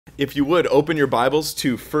if you would, open your Bibles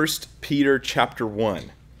to 1 Peter chapter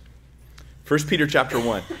 1. 1 Peter chapter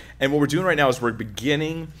 1. And what we're doing right now is we're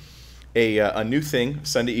beginning a new thing.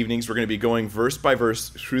 Sunday evenings, we're going to be going verse by verse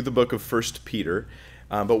through the book of 1 Peter.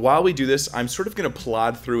 But while we do this, I'm sort of going to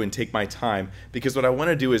plod through and take my time, because what I want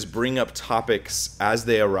to do is bring up topics as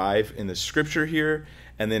they arrive in the scripture here,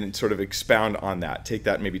 and then sort of expound on that. Take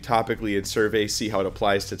that maybe topically and survey, see how it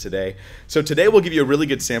applies to today. So today we'll give you a really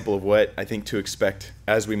good sample of what I think to expect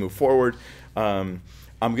as we move forward. I'm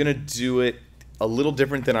going to do it a little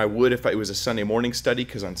different than I would if it was a Sunday morning study,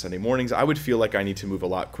 because on Sunday mornings I would feel like I need to move a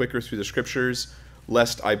lot quicker through the scriptures,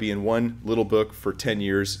 lest I be in one little book for 10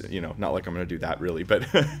 years, not like I'm going to do that really, but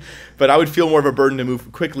but I would feel more of a burden to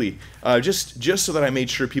move quickly, just so that I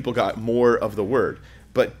made sure people got more of the word.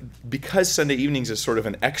 But because Sunday evenings is sort of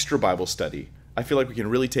an extra Bible study, I feel like we can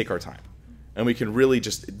really take our time, and we can really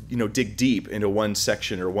just dig deep into one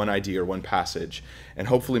section or one idea or one passage, and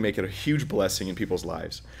hopefully make it a huge blessing in people's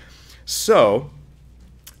lives. So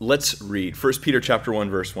let's read 1 Peter chapter 1,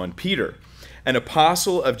 verse 1. Peter, an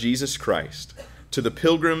apostle of Jesus Christ, to the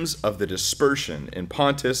pilgrims of the dispersion in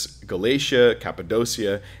Pontus, Galatia,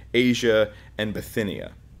 Cappadocia, Asia, and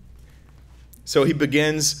Bithynia. So he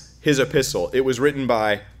begins his epistle. It was written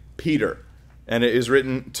by Peter, and it is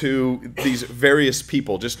written to these various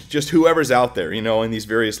people, just whoever's out there, in these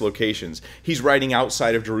various locations. He's writing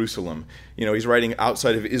outside of Jerusalem. He's writing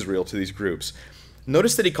outside of Israel to these groups.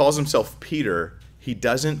 Notice that he calls himself Peter. He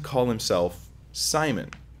doesn't call himself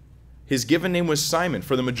Simon. His given name was Simon.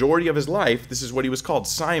 For the majority of his life, this is what he was called,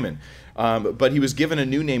 Simon. But he was given a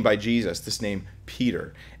new name by Jesus, this name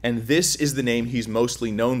Peter. And this is the name he's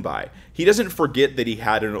mostly known by. He doesn't forget that he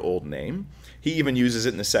had an old name. He even uses it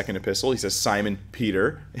in the second epistle. He says Simon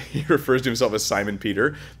Peter. He refers to himself as Simon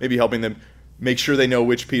Peter, maybe helping them make sure they know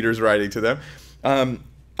which Peter's writing to them.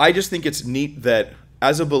 I just think it's neat that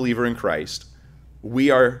as a believer in Christ, we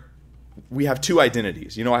have two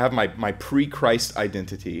identities. I have my pre-Christ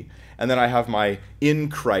identity, and then I have my in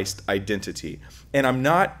Christ identity. And I'm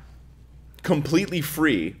not completely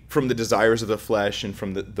free from the desires of the flesh and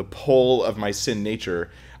from the pull of my sin nature.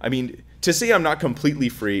 I mean, to say I'm not completely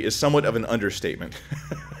free is somewhat of an understatement.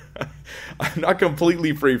 I'm not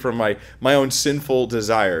completely free from my own sinful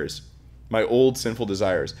desires, my old sinful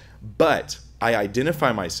desires. But I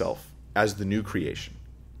identify myself as the new creation.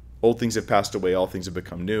 Old things have passed away, all things have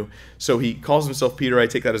become new. So he calls himself Peter. I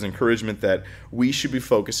take that as encouragement that we should be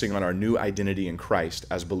focusing on our new identity in Christ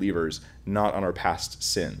as believers, not on our past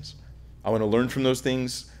sins. I want to learn from those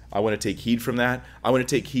things. I want to take heed from that. I want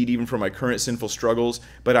to take heed even from my current sinful struggles.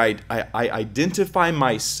 But I identify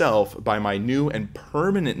myself by my new and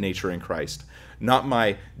permanent nature in Christ, not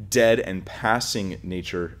my dead and passing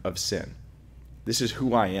nature of sin. This is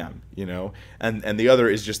who I am, and the other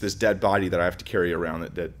is just this dead body that I have to carry around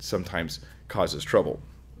that sometimes causes trouble.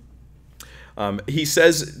 He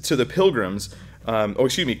says to the pilgrims,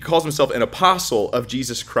 calls himself an apostle of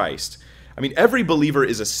Jesus Christ. I mean, every believer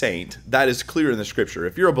is a saint. That is clear in the scripture.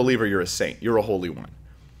 If you're a believer, you're a saint. You're a holy one.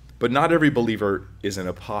 But not every believer is an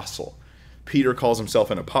apostle. Peter calls himself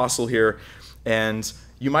an apostle here, and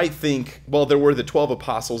you might think, well, there were the 12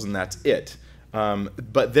 apostles and that's it.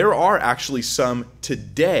 But there are actually some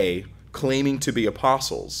today claiming to be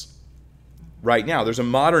apostles. Right now, there's a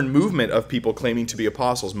modern movement of people claiming to be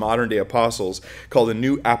apostles, modern-day apostles, called the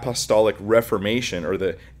New Apostolic Reformation, or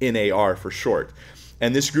the NAR for short.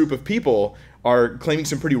 And this group of people are claiming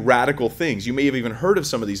some pretty radical things. You may have even heard of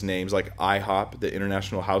some of these names, like IHOP, the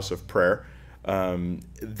International House of Prayer,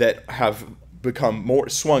 that have become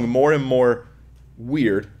swung more and more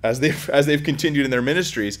weird as they've continued in their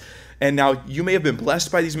ministries. And now you may have been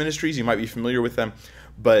blessed by these ministries, you might be familiar with them,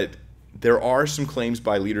 but there are some claims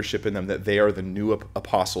by leadership in them that they are the new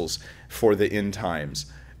apostles for the end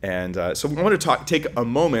times. And so we want to take a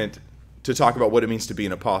moment to talk about what it means to be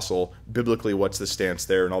an apostle, biblically what's the stance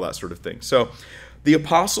there, and all that sort of thing. So the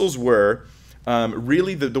apostles were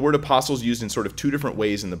really the word apostles used in sort of two different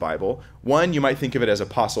ways in the Bible. One, you might think of it as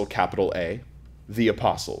apostle, capital A, the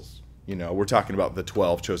apostles. We're talking about the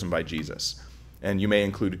 12 chosen by Jesus. And you may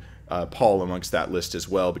include Paul amongst that list as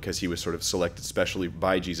well, because he was sort of selected specially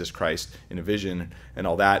by Jesus Christ in a vision and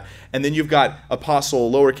all that. And then you've got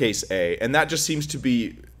apostle, lowercase a, and that just seems to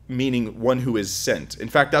be meaning one who is sent. In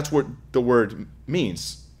fact, that's what the word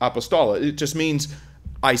means, apostola. It just means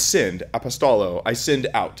I send, apostolo, I send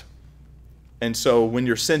out. And so when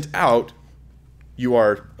you're sent out, you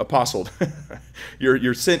are apostled.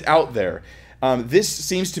 You're sent out there. This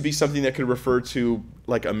seems to be something that could refer to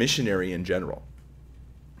like a missionary in general.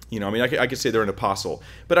 I could say they're an apostle,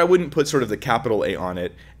 but I wouldn't put sort of the capital A on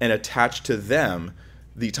it and attach to them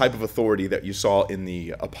the type of authority that you saw in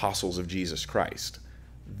the apostles of Jesus Christ.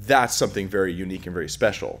 That's something very unique and very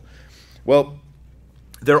special. Well,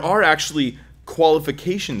 there are actually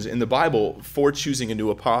qualifications in the Bible for choosing a new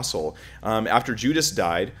apostle. After Judas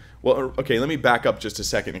died, well, okay, let me back up just a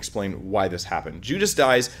second and explain why this happened. Judas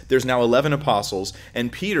dies, there's now 11 apostles,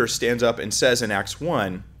 and Peter stands up and says in Acts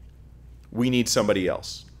 1, we need somebody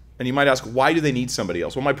else. And you might ask, why do they need somebody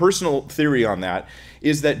else? Well, my personal theory on that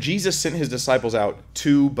is that Jesus sent his disciples out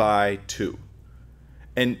 2 by 2.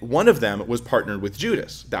 And one of them was partnered with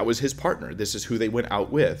Judas. That was his partner. This is who they went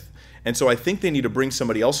out with. And so I think they need to bring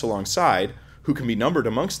somebody else alongside who can be numbered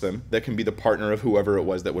amongst them that can be the partner of whoever it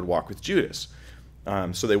was that would walk with Judas.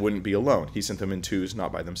 So they wouldn't be alone. He sent them in 2s,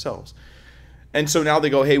 not by themselves. And so now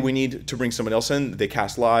they go, hey, we need to bring someone else in. They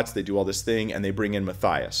cast lots, they do all this thing, and they bring in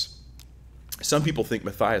Matthias. Some people think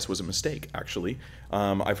Matthias was a mistake, actually.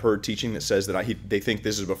 I've heard teaching that says that they think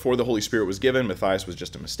this is before the Holy Spirit was given. Matthias was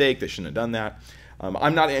just a mistake. They shouldn't have done that.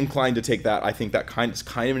 I'm not inclined to take that. I think that is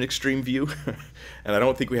kind of an extreme view, and I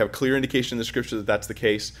don't think we have clear indication in the Scripture that that's the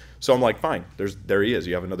case. So I'm like, fine, there he is.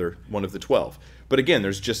 You have another one of the 12. But again,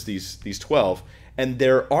 there's just these 12, and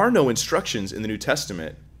there are no instructions in the New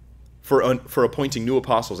Testament for appointing new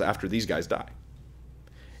apostles after these guys die.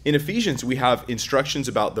 In Ephesians, we have instructions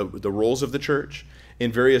about the roles of the church.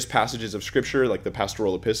 In various passages of Scripture, like the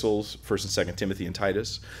pastoral epistles, 1st and 2nd Timothy and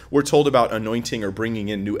Titus, we're told about anointing or bringing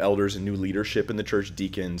in new elders and new leadership in the church,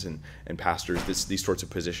 deacons and pastors, these sorts of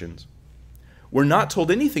positions. We're not told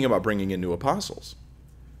anything about bringing in new apostles.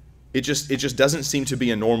 It just doesn't seem to be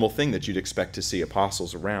a normal thing that you'd expect to see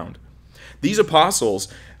apostles around. These apostles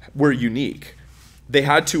were unique. They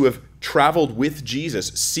had to have traveled with Jesus,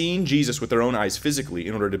 seen Jesus with their own eyes physically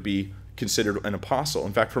in order to be considered an apostle.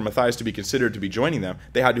 In fact, for Matthias to be considered to be joining them,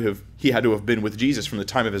 he had to have been with Jesus from the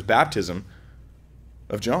time of his baptism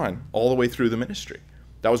of John all the way through the ministry.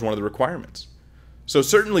 That was one of the requirements. So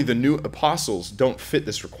certainly the new apostles don't fit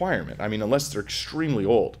this requirement. I mean, unless they're extremely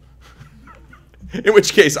old. In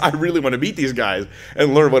which case, I really want to meet these guys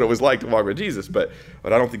and learn what it was like to walk with Jesus, but I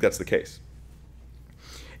don't think that's the case.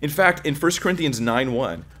 In fact, in 1 Corinthians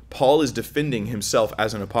 9:1, Paul is defending himself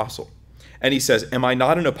as an apostle. And he says, am I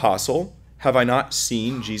not an apostle? Have I not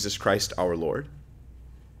seen Jesus Christ our Lord?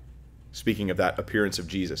 Speaking of that appearance of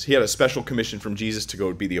Jesus. He had a special commission from Jesus to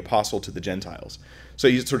go be the apostle to the Gentiles. So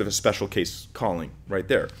he's sort of a special case calling right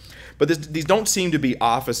there. But these don't seem to be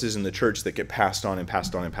offices in the church that get passed on and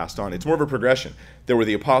passed on and passed on. It's more of a progression. There were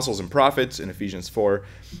the apostles and prophets in Ephesians 4,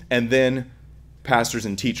 and then pastors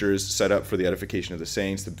and teachers set up for the edification of the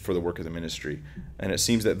saints, for the work of the ministry. And it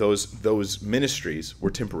seems that those ministries were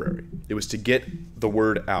temporary. It was to get the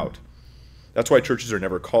word out. That's why churches are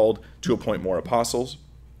never called to appoint more apostles.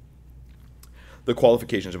 The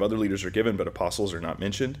qualifications of other leaders are given, but apostles are not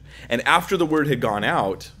mentioned. And after the word had gone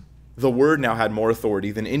out, the word now had more authority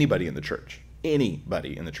than anybody in the church.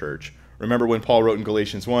 Anybody in the church. Remember when Paul wrote in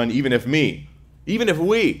Galatians 1, even if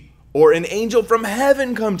we, or an angel from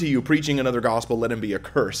heaven come to you preaching another gospel, let him be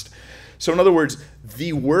accursed. So in other words,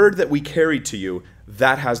 the word that we carry to you,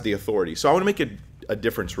 that has the authority. So I want to make a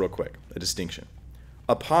difference real quick, a distinction.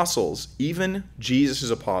 Apostles, even Jesus'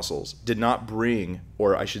 apostles, did not bring,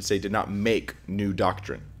 or I should say did not make new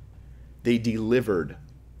doctrine. They delivered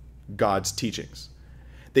God's teachings.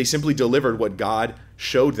 They simply delivered what God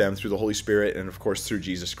showed them through the Holy Spirit and of course through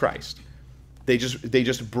Jesus Christ. They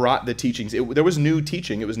just brought the teachings. There was new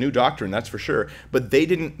teaching. It was new doctrine, that's for sure. But they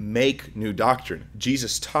didn't make new doctrine.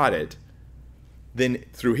 Jesus taught it. Then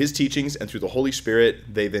through his teachings and through the Holy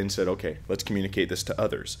Spirit, they then said, okay, let's communicate this to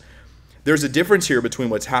others. There's a difference here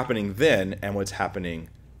between what's happening then and what's happening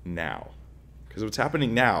now. Because what's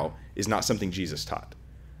happening now is not something Jesus taught.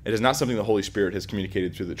 It is not something the Holy Spirit has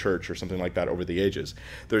communicated through the church or something like that over the ages.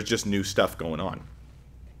 There's just new stuff going on.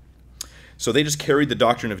 So they just carried the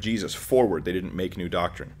doctrine of Jesus forward. They didn't make new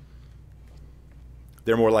doctrine.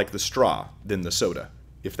 They're more like the straw than the soda,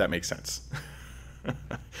 if that makes sense.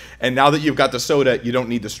 And now that you've got the soda, you don't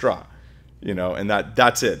need the straw. And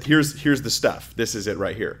that's it. Here's the stuff. This is it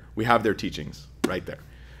right here. We have their teachings right there.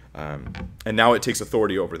 And now it takes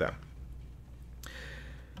authority over them.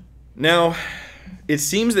 Now, it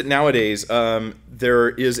seems that nowadays there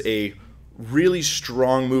is a really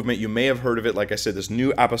strong movement. You may have heard of it. Like I said, this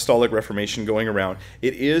new apostolic reformation going around.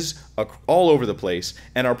 It is all over the place.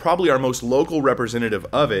 And probably our most local representative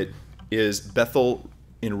of it is Bethel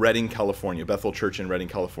in Redding, California, Bethel Church in Redding,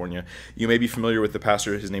 California. You may be familiar with the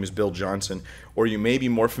pastor. His name is Bill Johnson. Or you may be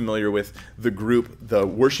more familiar with the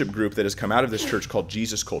worship group that has come out of this church called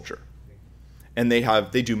Jesus Culture. And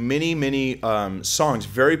they do many songs,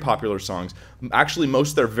 very popular songs. Actually,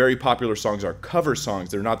 most of their very popular songs are cover songs.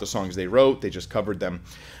 They're not the songs they wrote. They just covered them.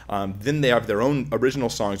 Then they have their own original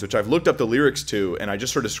songs, which I've looked up the lyrics to, and I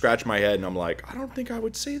just sort of scratch my head, and I'm like, I don't think I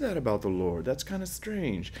would say that about the Lord. That's kind of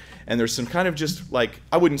strange. And there's some kind of just like,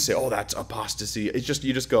 I wouldn't say, oh, that's apostasy. It's just,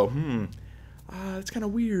 you just go, it's kind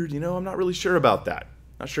of weird. I'm not really sure about that.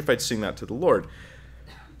 Not sure if I'd sing that to the Lord.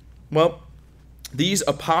 Well, these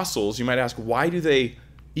apostles, you might ask, why do they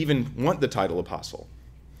even want the title apostle?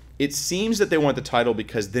 It seems that they want the title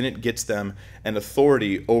because then it gets them an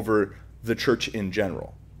authority over the church in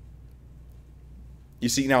general. You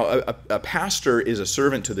see, now a pastor is a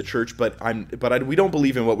servant to the church, but we don't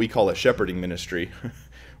believe in what we call a shepherding ministry,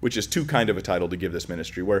 which is too kind of a title to give this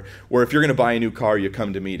ministry, where if you're going to buy a new car, you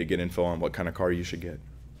come to me to get info on what kind of car you should get.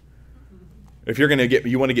 If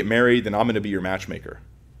you want to get married, then I'm going to be your matchmaker.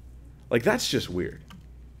 Like, that's just weird.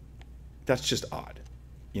 That's just odd.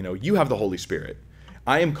 You have the Holy Spirit.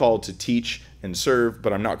 I am called to teach and serve,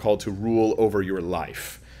 but I'm not called to rule over your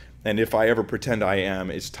life. And if I ever pretend I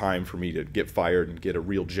am, it's time for me to get fired and get a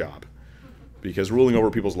real job. Because ruling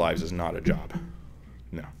over people's lives is not a job.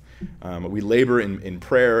 No. We labor in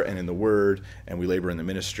prayer and in the Word, and we labor in the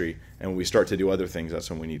ministry. And when we start to do other things, that's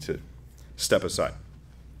when we need to step aside.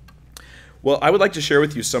 Well, I would like to share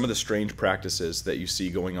with you some of the strange practices that you see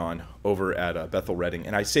going on over at Bethel Redding.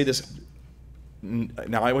 And I say this,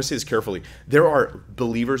 now I want to say this carefully. There are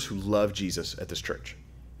believers who love Jesus at this church.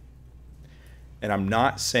 And I'm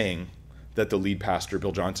not saying that the lead pastor,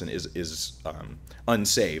 Bill Johnson, is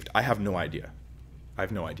unsaved. I have no idea.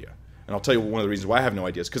 And I'll tell you one of the reasons why I have no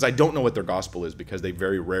idea is because I don't know what their gospel is, because they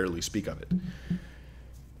very rarely speak of it.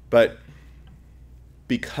 But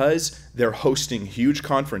because they're hosting huge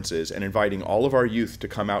conferences and inviting all of our youth to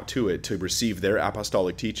come out to it to receive their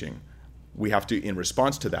apostolic teaching, we have to, in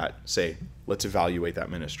response to that, say, let's evaluate that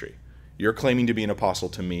ministry. You're claiming to be an apostle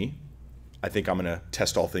to me. I think I'm going to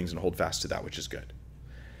test all things and hold fast to that, which is good.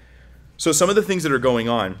 So some of the things that are going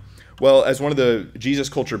on, well, as one of the Jesus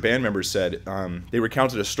Culture band members said, they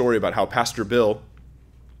recounted a story about how Pastor Bill,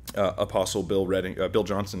 Apostle Bill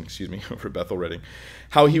Johnson, for Bethel Redding,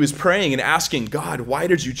 how he was praying and asking God, why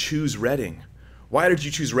did you choose Redding? Why did you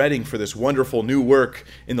choose Redding for this wonderful new work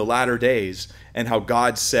in the latter days? And how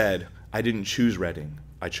God said, I didn't choose Redding,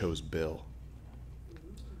 I chose Bill.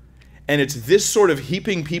 And it's this sort of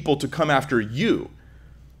heaping people to come after you,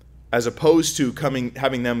 as opposed to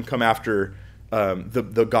having them come after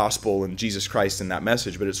the gospel and Jesus Christ and that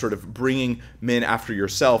message. But it's sort of bringing men after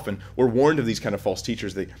yourself. And we're warned of these kind of false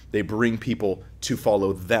teachers. They bring people to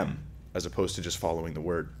follow them as opposed to just following the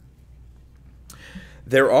word.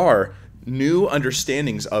 There are new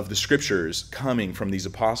understandings of the scriptures coming from these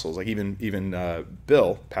apostles. Like even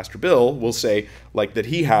Pastor Bill will say, like, that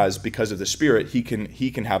he has, because of the Spirit, he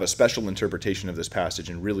can have a special interpretation of this passage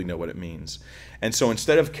and really know what it means. And so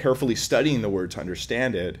instead of carefully studying the word to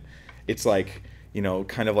understand it, it's like,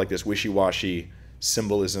 kind of like this wishy-washy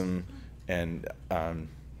symbolism, and and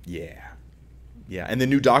the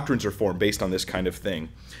new doctrines are formed based on this kind of thing.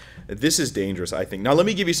 This is dangerous, I think. Now, let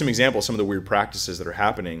me give you some examples, some of the weird practices that are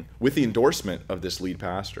happening with the endorsement of this lead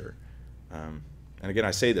pastor. And again,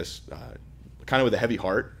 I say this kind of with a heavy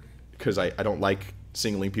heart, because I don't like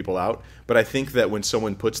singling people out. But I think that when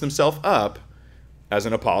someone puts themselves up as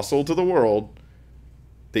an apostle to the world,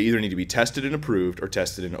 they either need to be tested and approved or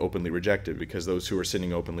tested and openly rejected, because those who are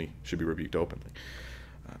sinning openly should be rebuked openly.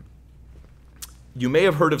 You may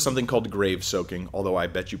have heard of something called grave soaking, although I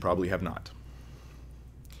bet you probably have not.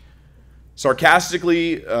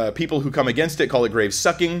 Sarcastically, people who come against it call it grave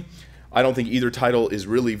sucking. I don't think either title is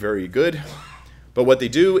really very good. But what they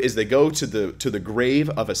do is they go to the grave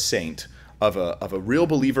of a saint, of a real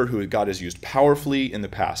believer who God has used powerfully in the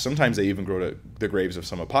past. Sometimes they even go to the graves of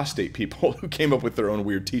some apostate people who came up with their own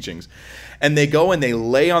weird teachings. And they go and they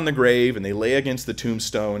lay on the grave and they lay against the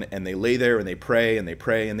tombstone and they lay there and they pray and they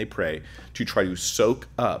pray and they pray to try to soak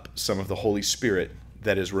up some of the Holy Spirit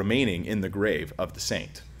that is remaining in the grave of the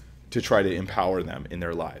saint, to try to empower them in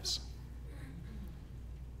their lives.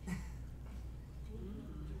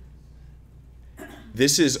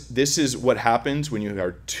 This is what happens when you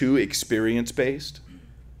are too experience-based.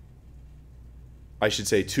 I should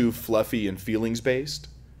say too fluffy and feelings-based.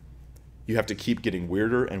 You have to keep getting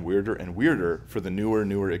weirder and weirder and weirder for the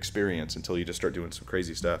newer experience until you just start doing some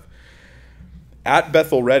crazy stuff. At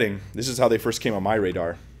Bethel Redding, this is how they first came on my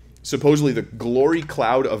radar. Supposedly the glory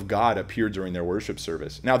cloud of God appeared during their worship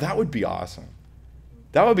service. Now that would be awesome.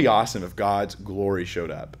 That would be awesome if God's glory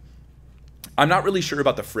showed up. I'm not really sure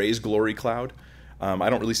about the phrase glory cloud. I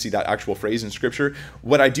don't really see that actual phrase in Scripture.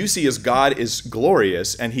 What I do see is God is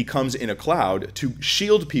glorious, and he comes in a cloud to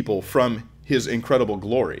shield people from his incredible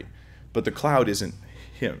glory. But the cloud isn't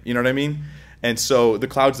him. You know what I mean? And so the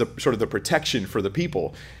cloud's sort of the protection for the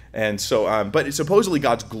people. And so, but supposedly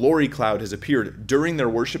God's glory cloud has appeared during their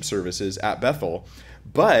worship services at Bethel.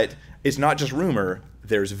 But it's not just rumor,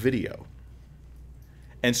 there's video.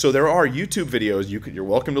 And so there are YouTube videos. You're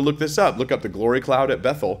welcome to look this up. Look up the glory cloud at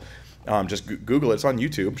Bethel. Just Google it. It's on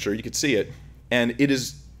YouTube. I'm sure you could see it. And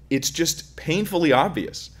it's just painfully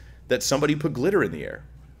obvious that somebody put glitter in the air.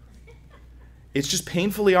 It's just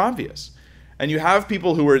painfully obvious. And you have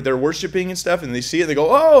people who they're worshiping and stuff, and they see it, and they go,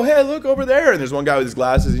 oh, hey, look over there. And there's one guy with his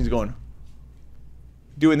glasses, and he's going,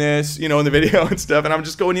 doing this, in the video and stuff. And I'm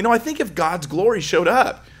just going, I think if God's glory showed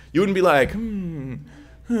up, you wouldn't be like,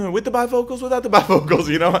 with the bifocals, without the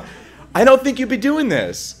bifocals, I don't think you'd be doing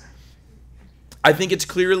this. I think it's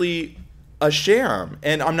clearly a sham.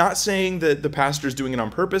 And I'm not saying that the pastor's doing it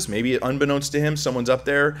on purpose. Maybe unbeknownst to him, someone's up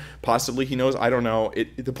there. Possibly he knows. I don't know.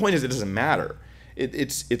 The point is, it doesn't matter.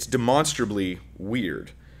 It's demonstrably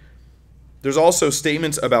weird. There's also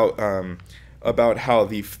statements about how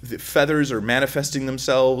the feathers are manifesting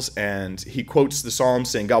themselves, and he quotes the Psalm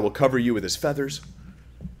saying, God will cover you with his feathers.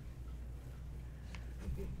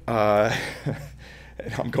 I'm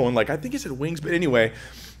going like, I think he said wings, but anyway,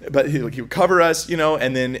 but he'll cover us,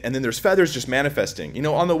 and then there's feathers just manifesting.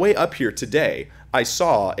 On the way up here today, I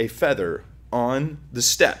saw a feather on the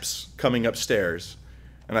steps coming upstairs,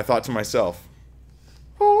 and I thought to myself,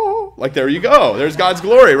 oh, like there you go. There's God's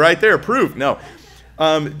glory right there, proof. No,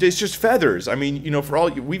 it's just feathers. I mean, for all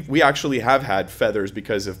we actually have had feathers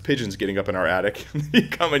because of pigeons getting up in our attic. You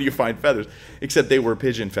come and you find feathers, except they were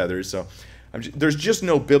pigeon feathers. So there's just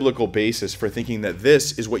no biblical basis for thinking that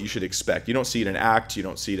this is what you should expect. You don't see it in Acts. You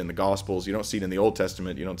don't see it in the Gospels. You don't see it in the Old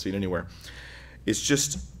Testament. You don't see it anywhere. It's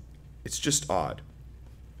just odd.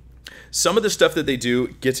 Some of the stuff that they do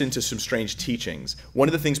gets into some strange teachings. One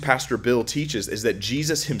of the things Pastor Bill teaches is that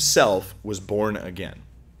Jesus himself was born again.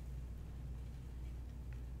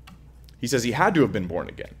 He says he had to have been born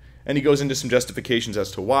again. And he goes into some justifications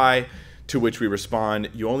as to why, to which we respond,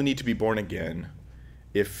 you only need to be born again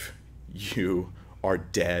if you are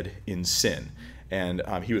dead in sin. And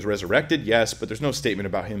he was resurrected, yes, but there's no statement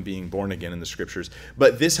about him being born again in the Scriptures.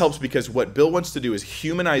 But this helps because what Bill wants to do is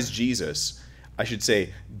humanize Jesus, I should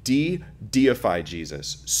say deify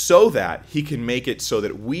Jesus, so that he can make it so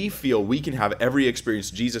that we feel we can have every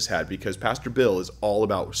experience Jesus had, because Pastor Bill is all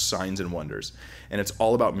about signs and wonders, and it's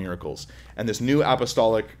all about miracles. And this new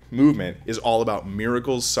apostolic movement is all about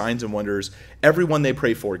miracles, signs and wonders. Everyone they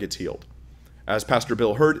pray for gets healed. As Pastor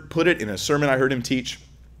Bill put it in a sermon I heard him teach,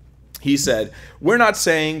 he said, we're not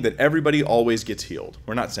saying that everybody always gets healed.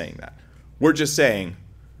 We're not saying that. We're just saying,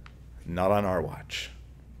 not on our watch.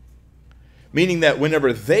 Meaning that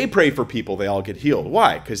whenever they pray for people, they all get healed.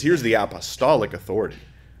 Why? Because here's the apostolic authority.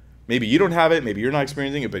 Maybe you don't have it, maybe you're not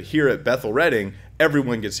experiencing it, but here at Bethel Redding,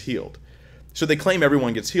 everyone gets healed. So they claim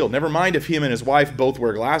everyone gets healed. Never mind if him and his wife both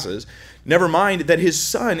wear glasses. Never mind that his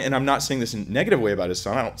son, and I'm not saying this in a negative way about his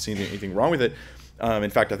son, I don't see anything wrong with it. In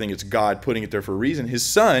fact, I think it's God putting it there for a reason. His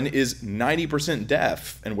son is 90%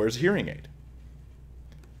 deaf and wears a hearing aid.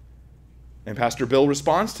 And Pastor Bill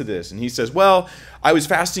responds to this, and he says, well, I was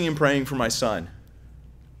fasting and praying for my son,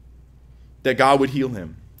 that God would heal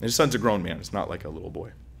him. And his son's a grown man. It's not like a little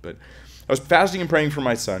boy. But I was fasting and praying for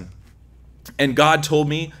my son, and God told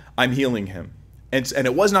me I'm healing him. And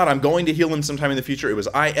it was not I'm going to heal him sometime in the future. It was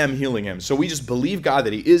I am healing him. So we just believe God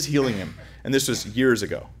that he is healing him. And this was years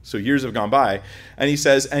ago. So years have gone by. And he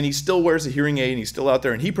says, and he still wears a hearing aid, and he's still out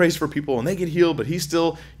there, and he prays for people, and they get healed, but he's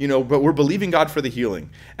still, but we're believing God for the healing.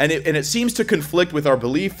 And it seems to conflict with our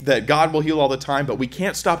belief that God will heal all the time, but we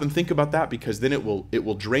can't stop and think about that, because then it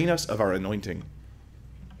will drain us of our anointing.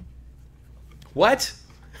 What?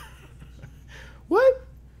 What?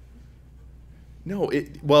 No,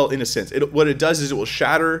 well, in a sense. What it does is it will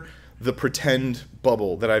shatter the pretend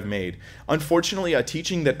bubble that I've made. Unfortunately, a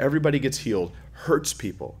teaching that everybody gets healed hurts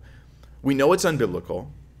people. We know it's unbiblical.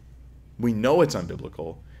 We know it's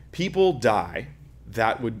unbiblical. People die.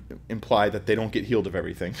 That would imply that they don't get healed of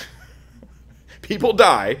everything. People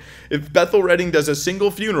die. If Bethel Redding does a single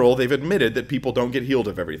funeral, they've admitted that people don't get healed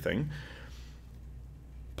of everything.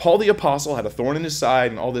 Paul the Apostle had a thorn in his side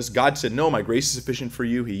and all this. God said, no, my grace is sufficient for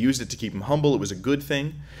you. He used it to keep him humble. It was a good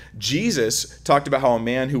thing. Jesus talked about how a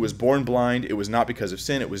man who was born blind, it was not because of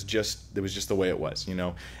sin. It was just the way it was,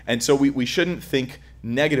 And so we shouldn't think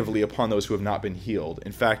negatively upon those who have not been healed.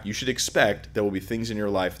 In fact, you should expect there will be things in your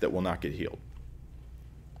life that will not get healed.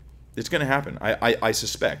 It's going to happen. I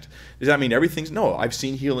suspect. Does that mean everything's? No, I've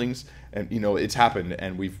seen healings, and it's happened,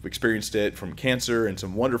 and we've experienced it from cancer and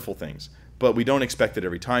some wonderful things. But we don't expect it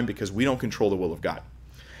every time because we don't control the will of God.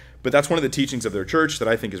 But that's one of the teachings of their church that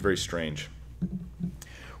I think is very strange.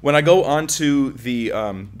 When I go onto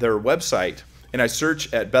their website and I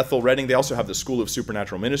search at Bethel Reading, they also have the School of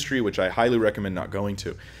Supernatural Ministry, which I highly recommend not going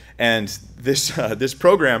to. And this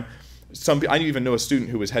program, I even know a student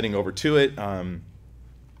who was heading over to it.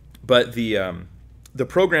 But the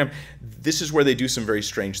program, this is where they do some very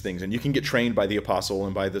strange things, and you can get trained by the apostle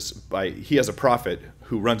and he has a prophet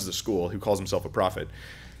who runs the school who calls himself a prophet.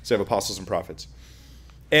 So they have apostles and prophets.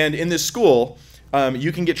 And in this school,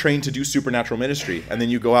 you can get trained to do supernatural ministry, and then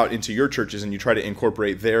you go out into your churches and you try to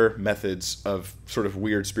incorporate their methods of sort of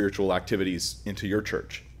weird spiritual activities into your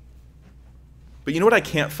church. But you know what I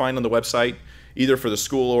can't find on the website, either for the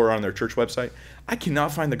school or on their church website? I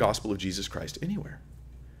cannot find the gospel of Jesus Christ anywhere.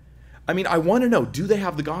 I mean, I want to know, do they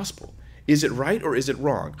have the gospel? Is it right or is it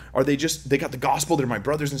wrong? Are they got the gospel, they're my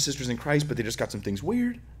brothers and sisters in Christ, but they just got some things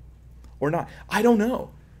weird? Or not? I don't know,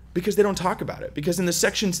 because they don't talk about it. Because in the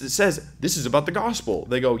sections that says, this is about the gospel,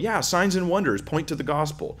 they go, yeah, signs and wonders point to the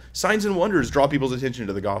gospel. Signs and wonders draw people's attention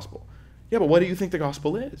to the gospel. Yeah, but what do you think the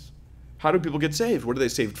gospel is? How do people get saved? What are they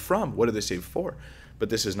saved from? What are they saved for? But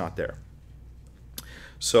this is not there.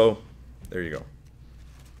 So, there you go.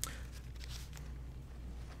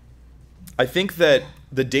 I think that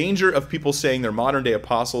the danger of people saying they're modern day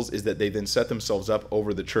apostles is that they then set themselves up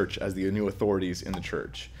over the church as the new authorities in the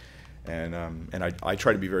church. And I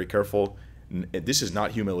try to be very careful. This is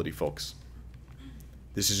not humility, folks.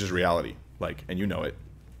 This is just reality. And you know it.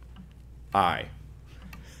 I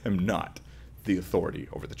am not the authority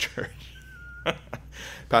over the church.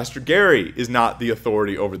 Pastor Gary is not the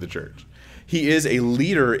authority over the church. He is a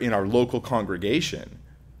leader in our local congregation.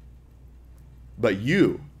 But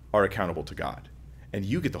you are accountable to God, and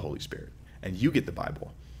you get the Holy Spirit, and you get the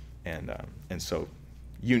Bible, and so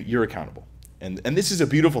you're accountable. And this is a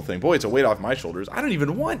beautiful thing. Boy, it's a weight off my shoulders. I don't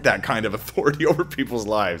even want that kind of authority over people's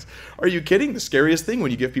lives. Are you kidding? The scariest thing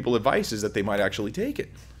when you give people advice is that they might actually take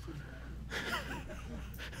it.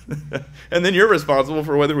 And then you're responsible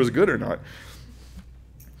for whether it was good or not.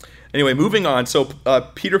 Anyway, moving on. So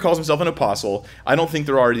Peter calls himself an apostle. I don't think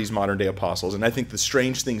there are these modern-day apostles, and I think the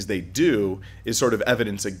strange things they do is sort of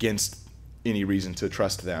evidence against any reason to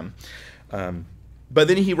trust them. But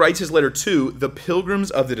then he writes his letter to the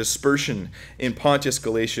pilgrims of the dispersion in Pontus,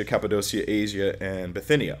 Galatia, Cappadocia, Asia, and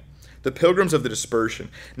Bithynia. The pilgrims of the dispersion.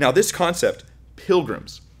 Now, this concept,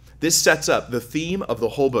 pilgrims, this sets up the theme of the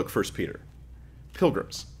whole book, 1 Peter.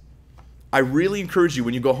 Pilgrims. I really encourage you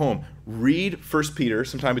when you go home, read 1 Peter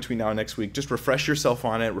sometime between now and next week. Just refresh yourself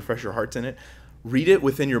on it, refresh your hearts in it. Read it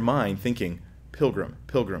within your mind thinking, pilgrim,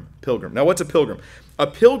 pilgrim, pilgrim. Now, what's a pilgrim? A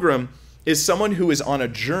pilgrim is someone who is on a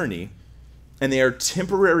journey, and they are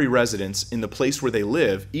temporary residents in the place where they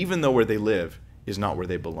live, even though where they live is not where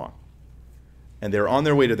they belong. And they're on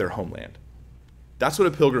their way to their homeland. That's what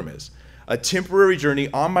a pilgrim is. A temporary journey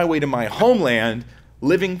on my way to my homeland,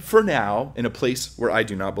 living for now in a place where I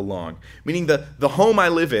do not belong. Meaning the home I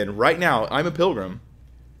live in right now, I'm a pilgrim.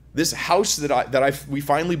 This house we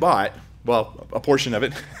finally bought, well, a portion of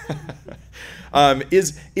it,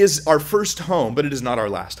 is our first home, but it is not our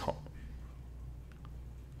last home.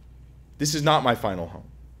 This is not my final home.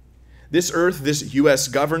 This earth, this U.S.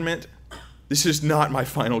 government, this is not my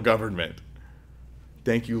final government.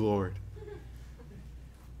 Thank you, Lord.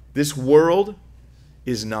 This world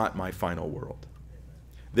is not my final world.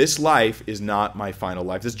 This life is not my final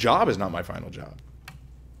life. This job is not my final job.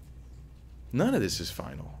 None of this is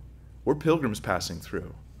final. We're pilgrims passing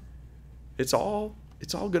through. It's all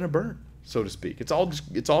going to burn, so to speak. It's all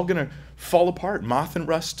going to fall apart. Moth and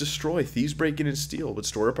rust destroy. Thieves break in and steal. But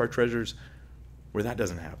store up our treasures where that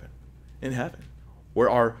doesn't happen. In heaven, where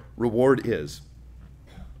our reward is.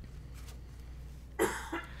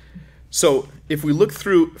 So if we look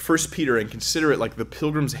through 1 Peter and consider it like the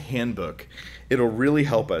Pilgrim's Handbook, it'll really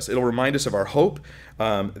help us. It'll remind us of our hope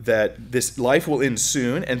that this life will end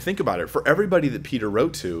soon. And think about it. For everybody that Peter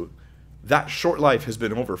wrote to, that short life has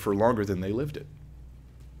been over for longer than they lived it.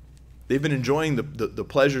 They've been enjoying the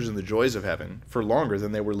pleasures and the joys of heaven for longer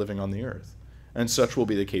than they were living on the earth. And such will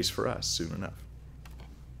be the case for us soon enough.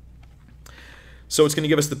 So it's going to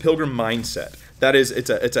give us the pilgrim mindset. That is, it's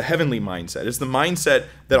a heavenly mindset. It's the mindset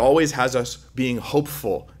that always has us being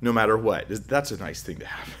hopeful no matter what. That's a nice thing to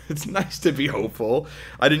have. It's nice to be hopeful.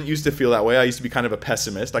 I didn't used to feel that way. I used to be kind of a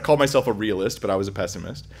pessimist. I called myself a realist, but I was a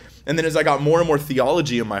pessimist. And then as I got more and more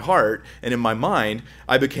theology in my heart and in my mind,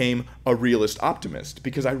 I became a realist optimist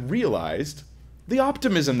because I realized the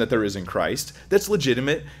optimism that there is in Christ, that's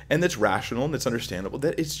legitimate and that's rational and that's understandable,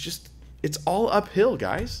 that it's all uphill,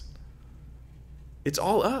 guys. It's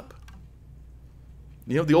all up.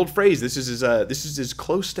 You know, the old phrase, this is as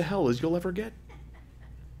close to hell as you'll ever get.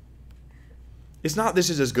 It's not this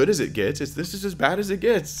is as good as it gets, it's this is as bad as it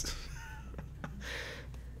gets.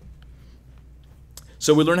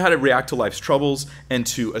 So we learn how to react to life's troubles and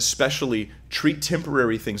to especially treat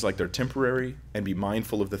temporary things like they're temporary and be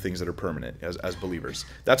mindful of the things that are permanent as believers.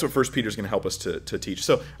 That's what 1 Peter is going to help us to teach,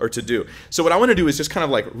 or to do. So what I want to do is just kind of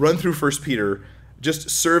like run through 1 Peter, just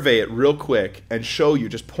survey it real quick and show you,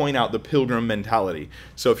 just point out the pilgrim mentality.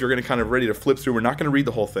 So if you're going to kind of ready to flip through, we're not going to read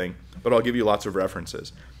the whole thing, but I'll give you lots of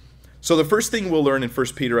references. So the first thing we'll learn in 1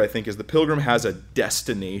 Peter, I think, is the pilgrim has a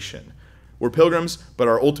destination. We're pilgrims, but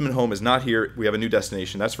our ultimate home is not here. We have a new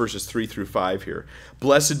destination. That's verses 3 through 5 here.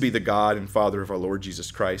 Blessed be the God and Father of our Lord Jesus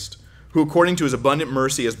Christ, who according to his abundant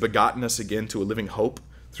mercy has begotten us again to a living hope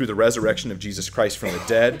through the resurrection of Jesus Christ from the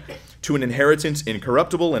dead, to an inheritance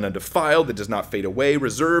incorruptible and undefiled that does not fade away,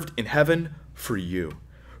 reserved in heaven for you,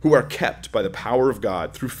 who are kept by the power of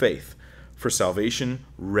God through faith for salvation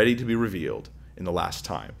ready to be revealed in the last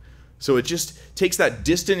time. So it just takes that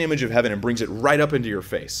distant image of heaven and brings it right up into your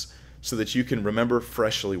face, so that you can remember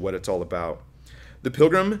freshly what it's all about. The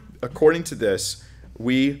pilgrim, according to this,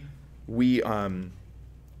 we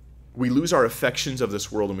lose our affections of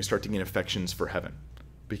this world and we start to gain affections for heaven,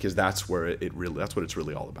 because that's what it's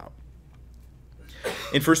really all about.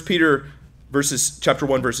 In 1 Peter chapter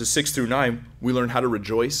 1, verses 6 through 9, we learn how to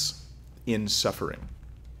rejoice in suffering.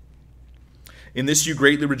 In this you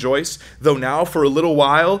greatly rejoice, though now for a little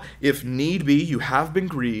while, if need be, you have been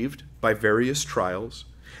grieved by various trials,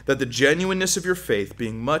 that the genuineness of your faith,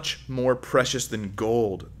 being much more precious than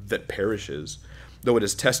gold that perishes, though it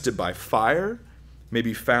is tested by fire, may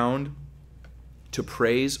be found to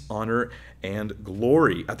praise, honor, and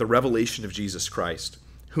glory at the revelation of Jesus Christ,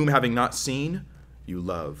 whom having not seen, you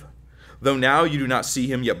love. Though now you do not see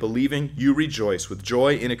him, yet believing, you rejoice with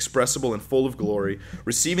joy inexpressible and full of glory,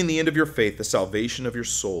 receiving the end of your faith, the salvation of your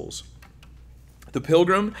souls. The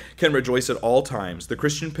pilgrim can rejoice at all times. The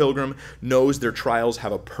Christian pilgrim knows their trials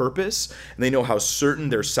have a purpose, and they know how certain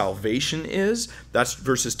their salvation is. That's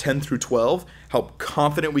verses 10 through 12, how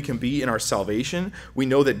confident we can be in our salvation. We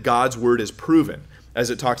know that God's word is proven, as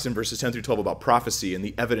it talks in verses 10 through 12 about prophecy and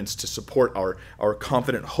the evidence to support our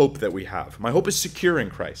confident hope that we have. My hope is secure in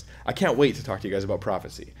Christ. I can't wait to talk to you guys about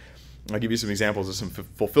prophecy. I'll give you some examples of some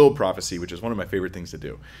fulfilled prophecy, which is one of my favorite things to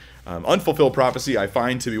do. Unfulfilled prophecy I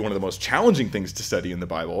find to be one of the most challenging things to study in the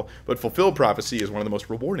Bible, but fulfilled prophecy is one of the most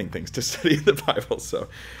rewarding things to study in the Bible. So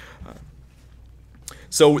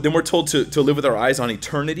then we're told to live with our eyes on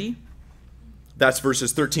eternity. That's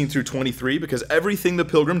verses 13 through 23, because everything the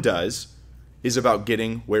pilgrim does is about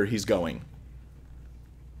getting where he's going.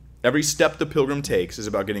 Every step the pilgrim takes is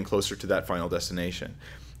about getting closer to that final destination.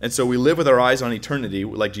 And so we live with our eyes on eternity,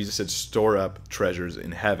 like Jesus said, store up treasures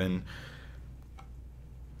in heaven.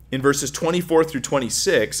 In verses 24 through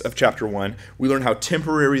 26 of chapter 1, we learn how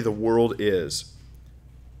temporary the world is.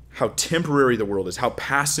 How temporary the world is, how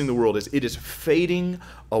passing the world is. It is fading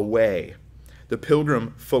away. The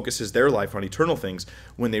pilgrim focuses their life on eternal things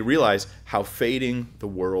when they realize how fading the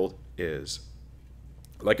world is.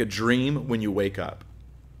 Like a dream when you wake up.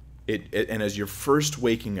 And as you're first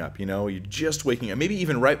waking up, you're just waking up, maybe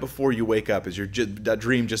even right before you wake up, as that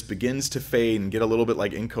dream just begins to fade and get a little bit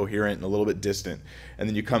like incoherent and a little bit distant, and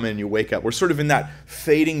then you come in and you wake up. We're sort of in that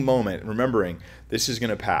fading moment, remembering this is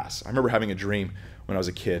going to pass. I remember having a dream when I was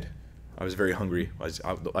a kid. I was very hungry.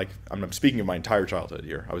 I'm speaking of my entire childhood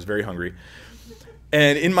here. I was very hungry.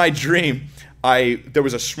 And in my dream, there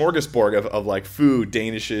was a smorgasbord of like food,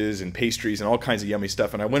 danishes and pastries and all kinds of yummy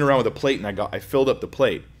stuff. And I went around with a plate and I filled up the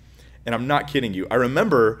plate. And I'm not kidding you. I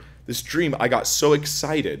remember this dream, I got so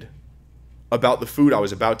excited about the food I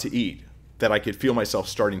was about to eat that I could feel myself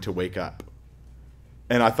starting to wake up.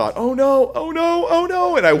 And I thought, oh no, oh no, oh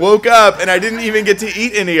no. And I woke up and I didn't even get to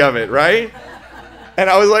eat any of it, right? And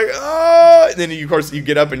I was like, oh. And then, of course, you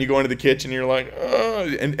get up and you go into the kitchen and you're like, oh.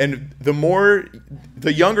 And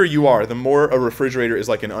the younger you are, the more a refrigerator is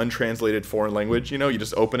like an untranslated foreign language. You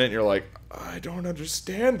just open it and you're like, I don't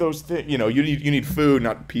understand those things. You need food,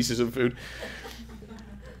 not pieces of food.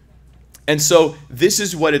 And so this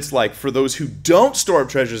is what it's like for those who don't store up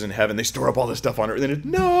treasures in heaven. They store up all this stuff on earth,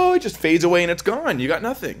 and it just fades away and it's gone. You got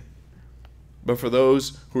nothing. But for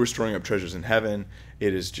those who are storing up treasures in heaven,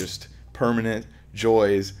 it is just permanent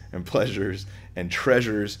joys and pleasures and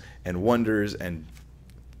treasures and wonders, and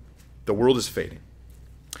the world is fading.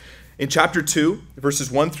 In chapter 2,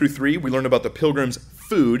 verses 1 through 3, we learn about the pilgrim's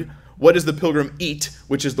food. What does the pilgrim eat,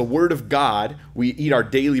 which is the word of God? We eat our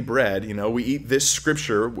daily bread. We eat this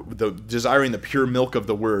scripture. Desiring the pure milk of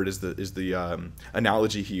the word is the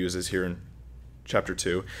analogy he uses here in chapter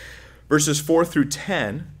 2. Verses 4 through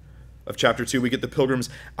 10 of chapter 2, we get the pilgrim's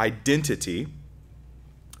identity,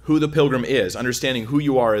 who the pilgrim is, understanding who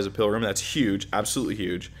you are as a pilgrim. That's huge, absolutely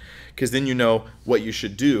huge, because then you know what you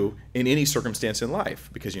should do in any circumstance in life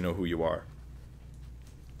because you know who you are.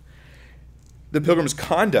 The pilgrim's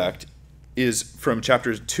conduct is from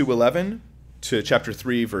chapter 2:11 to chapter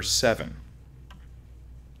 3, verse 7.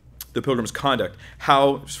 The pilgrim's conduct,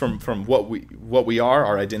 how from what we are,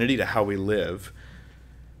 our identity, to how we live.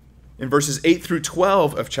 In verses 8 through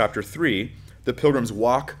 12 of chapter 3, the pilgrim's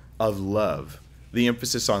walk of love, the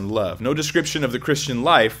emphasis on love. No description of the Christian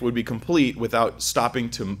life would be complete without stopping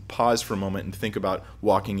to pause for a moment and think about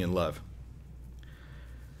walking in love.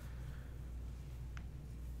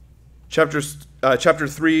 Chapter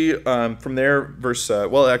 3, from there, verse,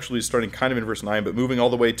 actually starting kind of in verse 9, but moving all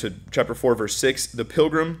the way to chapter 4, verse 6, the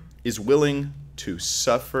pilgrim is willing to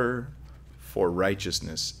suffer for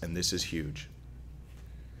righteousness, and this is huge.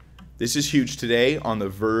 This is huge today, on the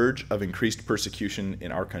verge of increased persecution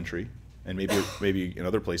in our country, and maybe in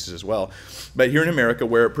other places as well. But here in America,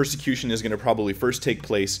 where persecution is going to probably first take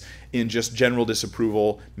place in just general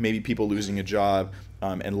disapproval, maybe people losing a job,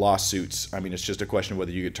 and lawsuits. It's just a question of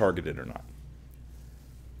whether you get targeted or not.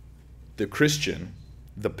 The Christian,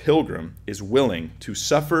 the pilgrim, is willing to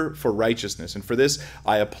suffer for righteousness. And for this,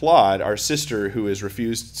 I applaud our sister who has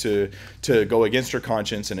refused to go against her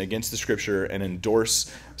conscience and against the scripture and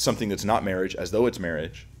endorse something that's not marriage as though it's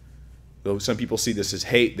marriage. Though some people see this as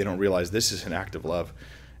hate, they don't realize this is an act of love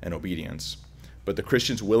and obedience. But the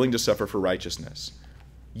Christian's willing to suffer for righteousness.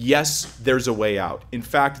 Yes, there's a way out. In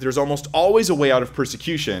fact, there's almost always a way out of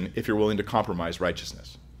persecution if you're willing to compromise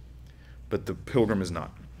righteousness. But the pilgrim is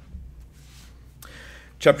not.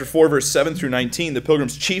 Chapter 4, verse 7 through 19, the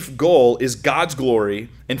pilgrim's chief goal is God's glory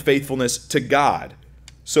and faithfulness to God.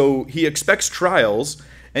 So he expects trials,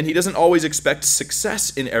 and he doesn't always expect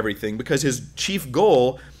success in everything because his chief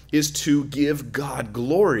goal is to give God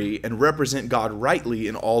glory and represent God rightly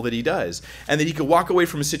in all that he does. And that he could walk away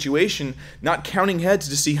from a situation not counting heads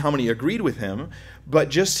to see how many agreed with him, but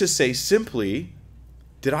just to say simply,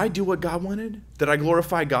 did I do what God wanted? Did I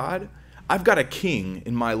glorify God? I've got a king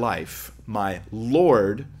in my life, my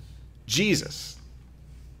Lord Jesus.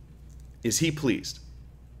 Is he pleased?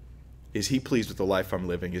 Is he pleased with the life I'm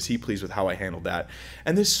living? Is he pleased with how I handled that?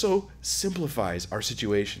 And this so simplifies our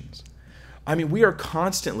situations. We are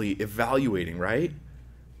constantly evaluating, right?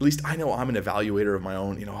 At least I know I'm an evaluater of my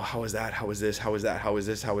own. How is that? How is this? How is that? How is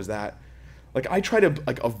this? How is that? I try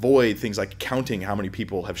to avoid things like counting how many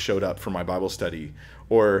people have showed up for my Bible study,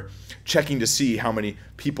 or checking to see how many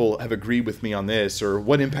people have agreed with me on this, or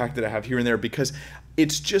what impact did I have here and there, because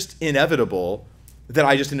it's just inevitable that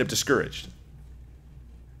I just end up discouraged.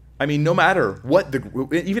 No matter what,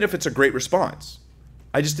 even if it's a great response,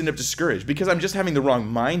 I just end up discouraged because I'm just having the wrong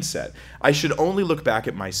mindset. I should only look back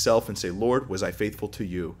at myself and say, Lord, was I faithful to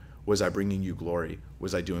you? Was I bringing you glory?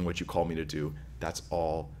 Was I doing what you called me to do? That's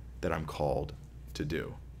all that I'm called to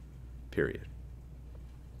do, period.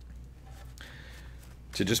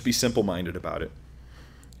 To just be simple-minded about it.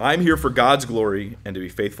 I'm here for God's glory and to be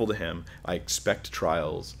faithful to him. I expect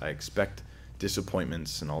trials. I expect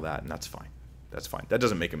disappointments and all that, and that's fine. That's fine. That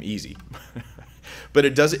doesn't make them easy. But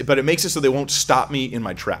it makes it so they won't stop me in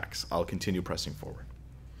my tracks. I'll continue pressing forward.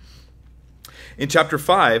 In chapter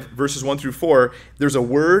 5, verses 1 through 4, there's a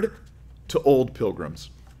word to old pilgrims.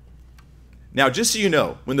 Now, just so you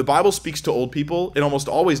know, when the Bible speaks to old people, it almost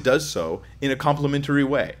always does so in a complimentary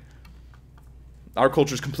way. Our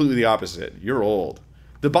culture is completely the opposite. You're old.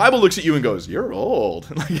 The Bible looks at you and goes, you're old.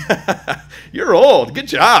 You're old. Good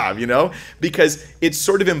job, because it's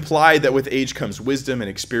sort of implied that with age comes wisdom and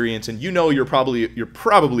experience. And you're probably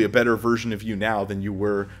a better version of you now than you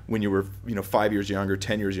were when you were 5 years younger,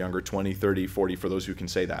 10 years younger, 20, 30, 40, for those who can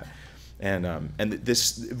say that. And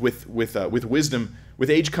this with wisdom, with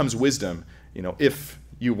age comes wisdom, if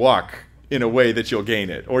you walk in a way that you'll gain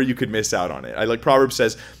it, or you could miss out on it. Like Proverbs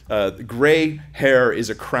says, gray hair is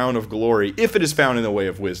a crown of glory if it is found in the way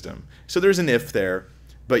of wisdom. So there's an if there,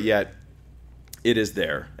 but yet it is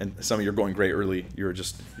there. And some of you are going gray early. You're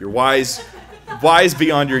wise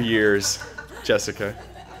beyond your years, Jessica.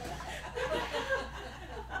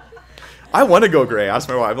 I want to go gray. I asked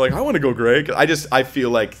my wife, I want to go gray. I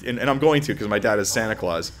feel like, and I'm going to because my dad is Santa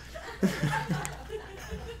Claus.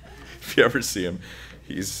 If you ever see him,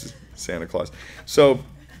 he's Santa Claus. So,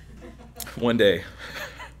 one day,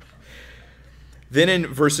 Then in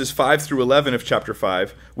verses 5 through 11 of chapter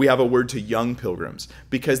 5, we have a word to young pilgrims,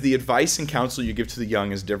 because the advice and counsel you give to the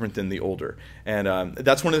young is different than the older. And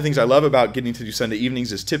that's one of the things I love about getting to do Sunday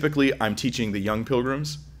evenings is typically I'm teaching the young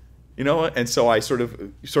pilgrims, you know, and so I sort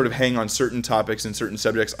of hang on certain topics and certain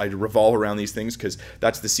subjects. I revolve around these things because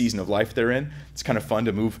that's the season of life they're in. It's kind of fun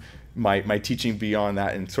to move my teaching beyond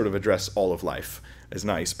that and sort of address all of life. Is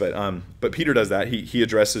nice, but Peter does that. He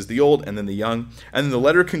addresses the old and then the young, and then the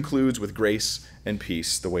letter concludes with grace and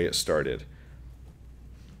peace the way it started.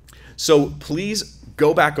 So please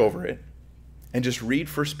go back over it and just read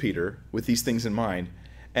 1 Peter with these things in mind,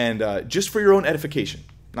 and just for your own edification,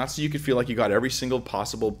 not so you could feel like you got every single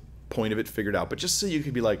possible point of it figured out, but just so you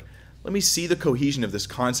could be like, let me see the cohesion of this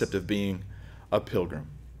concept of being a pilgrim,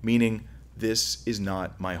 meaning this is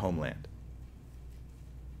not my homeland.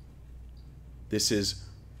 This is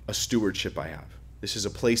a stewardship I have. This is a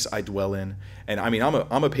place I dwell in. And I mean,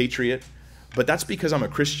 I'm a patriot, but that's because I'm a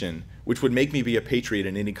Christian, which would make me be a patriot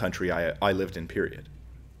in any country I lived in, period.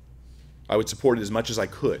 I would support it as much as I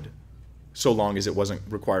could, so long as it wasn't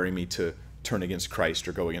requiring me to turn against Christ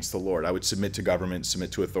or go against the Lord. I would submit to government,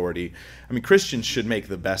 submit to authority. I mean, Christians should make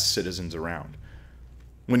the best citizens around.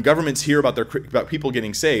 When governments hear about people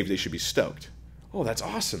getting saved, they should be stoked. Oh, that's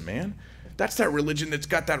awesome, man. That's that religion that's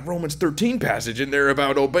got that Romans 13 passage in there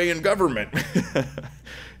about obeying government.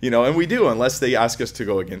 You know, and we do, unless they ask us to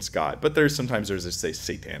go against God. But sometimes there's this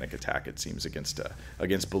satanic attack, it seems, against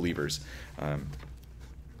believers.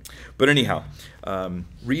 But anyhow,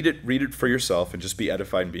 read it for yourself and just be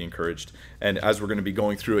edified and be encouraged. And as we're going to be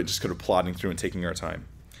going through it, just kind of plodding through and taking our time.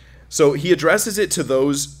 So he addresses it to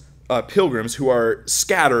those pilgrims who are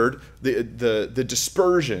scattered, the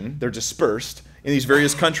dispersion, they're dispersed in these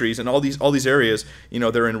various countries and all these areas. You know,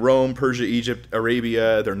 they're in Rome, Persia, Egypt,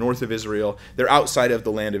 Arabia, they're north of Israel, they're outside of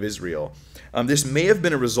the land of Israel. This may have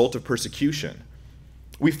been a result of persecution.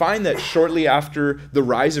 We find that shortly after the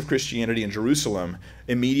rise of Christianity in Jerusalem,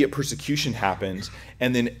 immediate persecution happened,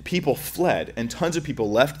 and then people fled, and tons of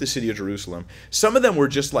people left the city of Jerusalem. Some of them were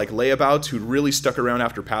just like layabouts who really stuck around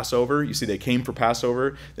after Passover. You see, they came for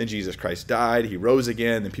Passover, then Jesus Christ died, he rose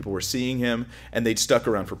again, then people were seeing him, and they'd stuck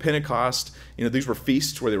around for Pentecost. You know, these were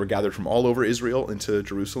feasts where they were gathered from all over Israel into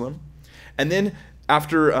Jerusalem. And then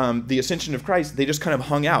after the ascension of Christ, they just kind of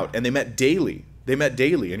hung out, and they met daily. And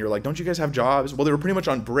you're like, don't you guys have jobs? Well, they were pretty much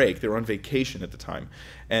on break. They were on vacation at the time.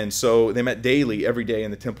 And so they met daily every day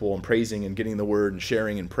in the temple and praising and getting the word and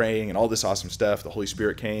sharing and praying and all this awesome stuff. The Holy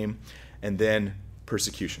Spirit came. And then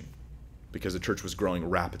persecution, because the church was growing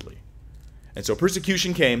rapidly. And so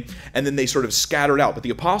persecution came, and then they sort of scattered out. But the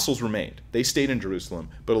apostles remained. They stayed in Jerusalem.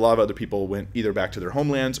 But a lot of other people went either back to their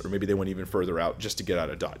homelands, or maybe they went even further out just to get out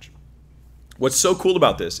of Dodge. What's so cool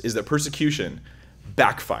about this is that persecution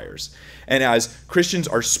backfires. And as Christians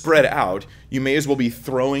are spread out, you may as well be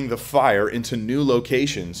throwing the fire into new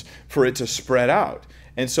locations for it to spread out.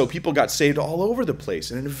 And so people got saved all over the place.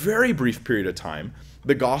 And in a very brief period of time,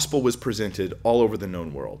 the gospel was presented all over the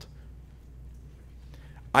known world.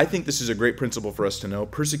 I think this is a great principle for us to know.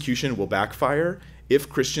 Persecution will backfire if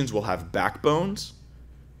Christians will have backbones.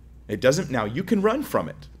 It doesn't. Now, you can run from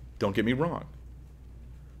it. Don't get me wrong.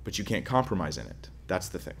 But you can't compromise in it. That's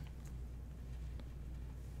the thing.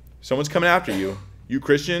 Someone's coming after you. You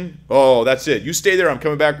Christian? Oh, that's it. You stay there. I'm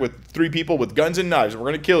coming back with 3 people with guns and knives. We're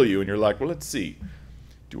going to kill you. And you're like, well, let's see.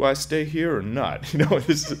 Do I stay here or not? You know,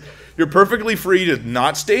 you're perfectly free to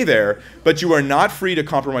not stay there, but you are not free to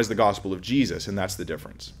compromise the gospel of Jesus, and that's the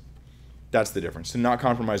difference. That's the difference. To not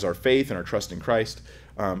compromise our faith and our trust in Christ,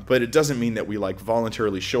 but it doesn't mean that we like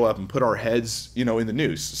voluntarily show up and put our heads, you know, in the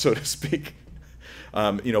noose, so to speak.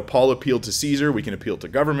 You know, Paul appealed to Caesar. We can appeal to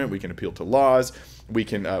government. We can appeal to laws. We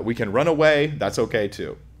can run away. That's okay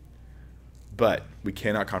too. But we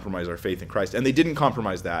cannot compromise our faith in Christ. And they didn't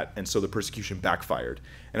compromise that, and so the persecution backfired.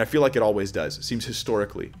 And I feel like it always does. It seems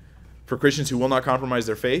historically. For Christians who will not compromise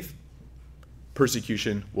their faith,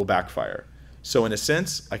 persecution will backfire. So in a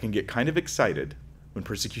sense, I can get kind of excited when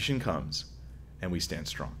persecution comes and we stand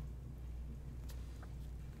strong.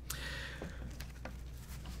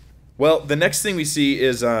 Well, the next thing we see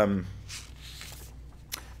is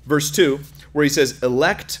verse 2, where he says,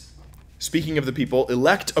 elect, speaking of the people,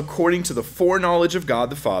 elect according to the foreknowledge of God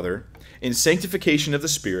the Father, in sanctification of the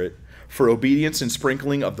Spirit, for obedience and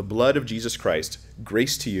sprinkling of the blood of Jesus Christ,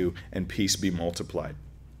 grace to you and peace be multiplied.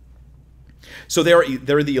 So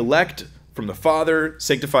they're the elect from the Father,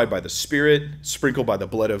 sanctified by the Spirit, sprinkled by the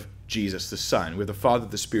blood of Jesus, the Son. We have the Father,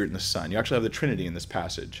 the Spirit, and the Son. You actually have the Trinity in this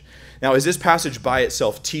passage. Now, is this passage by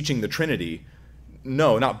itself teaching the Trinity?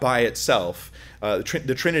 No, not by itself.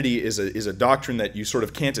 The Trinity is a doctrine that you sort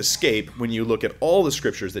of can't escape when you look at all the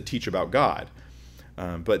scriptures that teach about God.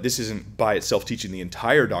 But this isn't by itself teaching the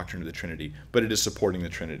entire doctrine of the Trinity, but it is supporting the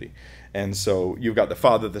Trinity. And so you've got the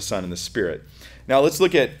Father, the Son, and the Spirit. Now let's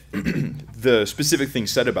look at the specific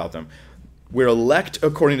things said about them. We're elect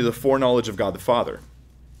according to the foreknowledge of God the Father.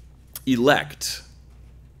 Elect.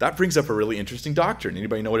 That brings up a really interesting doctrine.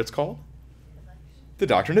 Anybody know what it's called? The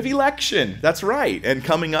doctrine of election. That's right. And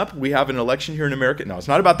coming up, we have an election here in America. No, it's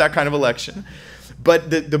not about that kind of election. But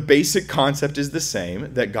the basic concept is the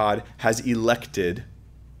same, that God has elected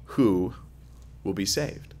who will be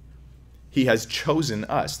saved. He has chosen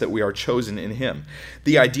us, that we are chosen in him.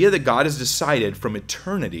 The idea that God has decided from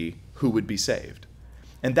eternity who would be saved.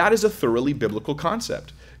 And that is a thoroughly biblical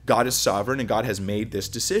concept. God is sovereign and God has made this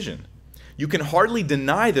decision. You can hardly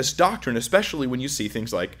deny this doctrine, especially when you see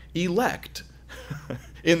things like elect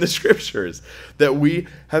in the scriptures, that we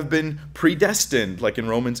have been predestined, like in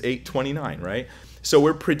Romans 8:29, right? So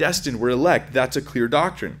we're predestined, we're elect. That's a clear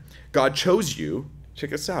doctrine. God chose you,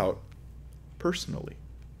 check this out, personally.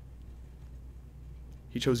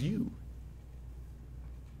 He chose you.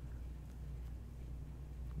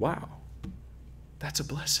 Wow. That's a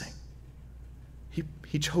blessing.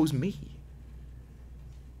 He chose me.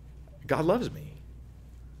 God loves me.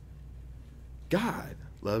 God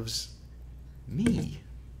loves me.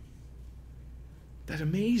 That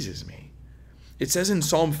amazes me. It says in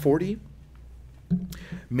Psalm 40,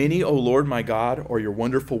 "Many, O Lord my God, are your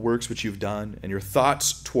wonderful works which you've done, and your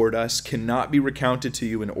thoughts toward us cannot be recounted to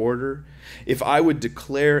you in order. If I would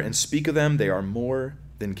declare and speak of them, they are more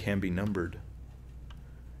than can be numbered."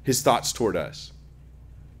 His thoughts toward us,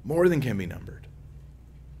 more than can be numbered.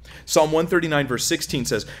 Psalm 139 verse 16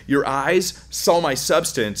 says, "Your eyes saw my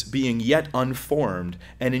substance being yet unformed,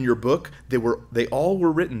 and in your book they all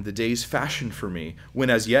were written, the days fashioned for me, when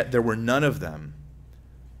as yet there were none of them."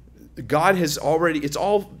 God has already, it's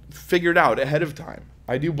all figured out ahead of time.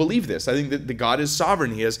 I do believe this. I think that the God is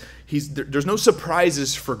sovereign. There's no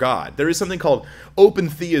surprises for God. There is something called open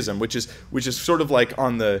theism, which is sort of like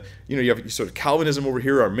on the, you have sort of Calvinism over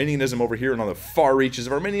here, Arminianism over here, and on the far reaches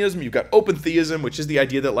of Arminianism, you've got open theism, which is the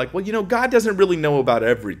idea that like, well, God doesn't really know about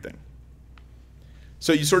everything.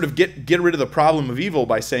 So you sort of get rid of the problem of evil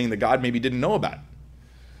by saying that God maybe didn't know about it.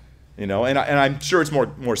 And I'm sure it's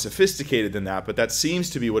more sophisticated than that, but that seems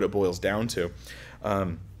to be what it boils down to.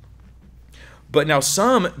 But now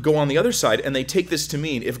some go on the other side, and they take this to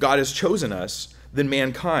mean if God has chosen us, then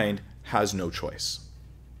mankind has no choice.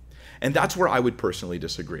 And that's where I would personally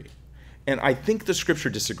disagree. And I think the scripture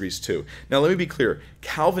disagrees too. Now let me be clear.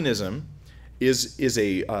 Calvinism is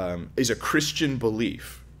a Christian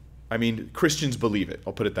belief. I mean, Christians believe it.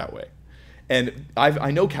 I'll put it that way. And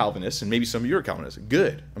I know Calvinists, and maybe some of you are Calvinists.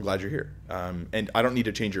 Good. I'm glad you're here. And I don't need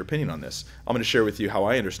to change your opinion on this. I'm going to share with you how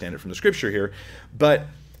I understand it from the scripture here. But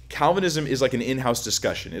Calvinism is like an in-house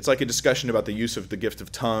discussion. It's like a discussion about the use of the gift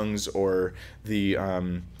of tongues or the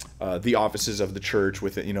offices of the church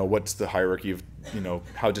with what's the hierarchy of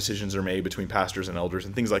how decisions are made between pastors and elders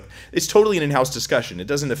and things like. It's totally an in-house discussion. It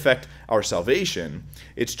doesn't affect our salvation.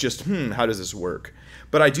 It's just how does this work?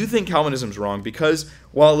 But I do think Calvinism's wrong because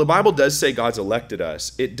while the Bible does say God's elected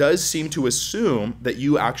us, it does seem to assume that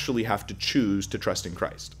you actually have to choose to trust in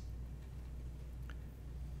Christ.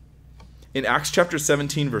 In Acts chapter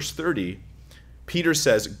 17, verse 30, Peter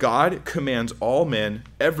says, God commands all men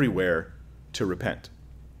everywhere to repent.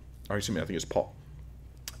 Or excuse me, I think it's Paul.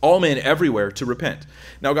 All men everywhere to repent.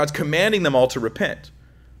 Now, God's commanding them all to repent.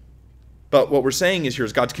 But what we're saying is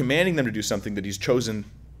God's commanding them to do something that He's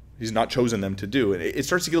not chosen them to do. And it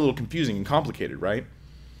starts to get a little confusing and complicated, right?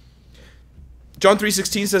 John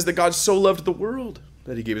 3:16 says that God so loved the world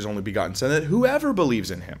that he gave his only begotten Son, that whoever believes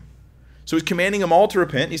in him. So he's commanding them all to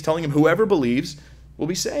repent. He's telling them whoever believes will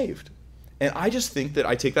be saved. And I just think that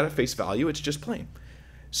I take that at face value. It's just plain.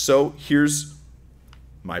 So here's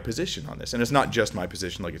my position on this. And it's not just my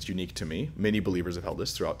position, like it's unique to me. Many believers have held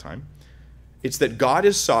this throughout time. It's that God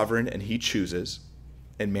is sovereign and he chooses,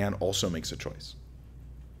 and man also makes a choice.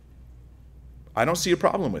 I don't see a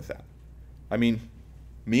problem with that. I mean,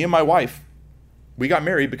 me and my wife, we got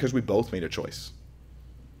married because we both made a choice.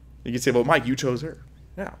 You can say, well, Mike, you chose her.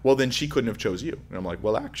 Yeah, well, then she couldn't have chose you. And I'm like,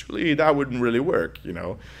 well, actually, that wouldn't really work.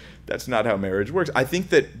 That's not how marriage works. I think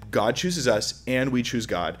that God chooses us and we choose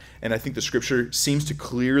God. And I think the scripture seems to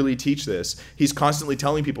clearly teach this. He's constantly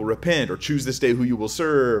telling people, repent or choose this day who you will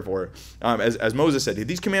serve. Or as Moses said,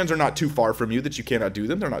 these commands are not too far from you that you cannot do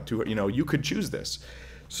them. They're not too, you could choose this.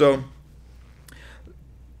 So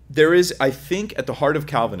there is, I think, at the heart of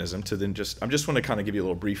Calvinism, I just want to kind of give you a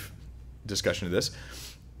little brief discussion of this.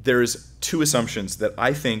 There's two assumptions that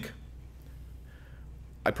I think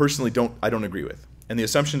I personally don't agree with. And the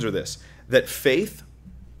assumptions are this, that faith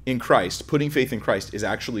in Christ, putting faith in Christ, is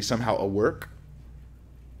actually somehow a work.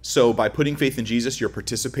 So by putting faith in Jesus, you're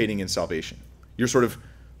participating in salvation. You're sort of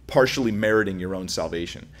partially meriting your own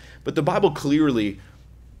salvation. But the Bible clearly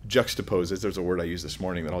juxtaposes, there's a word I used this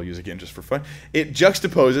morning that I'll use again just for fun. It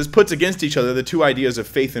juxtaposes, puts against each other the two ideas of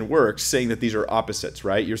faith and works, saying that these are opposites,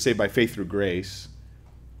 right? You're saved by faith through grace,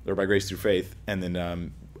 or by grace through faith, and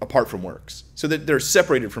then apart from works. So that they're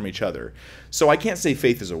separated from each other. So I can't say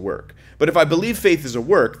faith is a work. But if I believe faith is a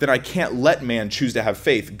work, then I can't let man choose to have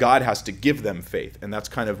faith. God has to give them faith. And that's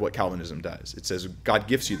kind of what Calvinism does. It says God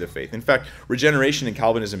gives you the faith. In fact, regeneration in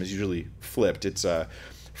Calvinism is usually flipped. It's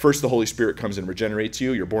first the Holy Spirit comes and regenerates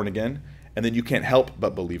you, you're born again, and then you can't help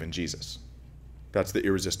but believe in Jesus. That's the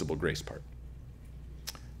irresistible grace part.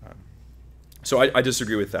 So I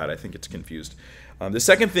disagree with that. I think it's confused. The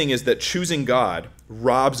second thing is that choosing God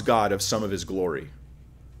robs God of some of his glory.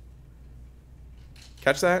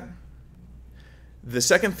 Catch that? The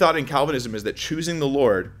second thought in Calvinism is that choosing the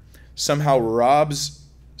Lord somehow robs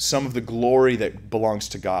some of the glory that belongs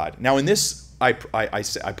to God. Now in this, I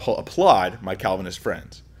applaud my Calvinist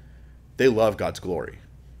friends. They love God's glory,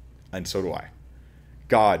 and so do I.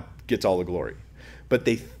 God gets all the glory. But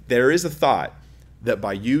there is a thought that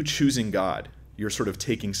by you choosing God, you're sort of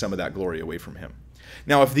taking some of that glory away from him.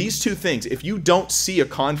 Now, if these two things, if you don't see a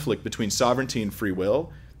conflict between sovereignty and free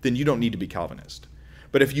will, then you don't need to be Calvinist.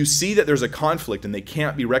 But if you see that there's a conflict and they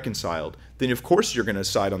can't be reconciled, then of course you're going to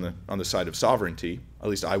side on the side of sovereignty. At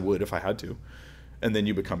least I would if I had to. And then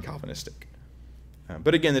you become Calvinistic.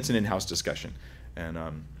 But again, it's an in-house discussion. And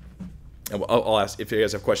I'll ask, if you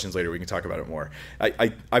guys have questions later, we can talk about it more.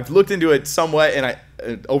 I've looked into it somewhat,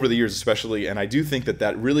 and over the years especially, and I do think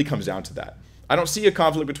that really comes down to that. I don't see a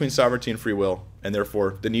conflict between sovereignty and free will, and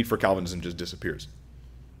therefore the need for Calvinism just disappears.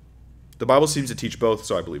 The Bible seems to teach both,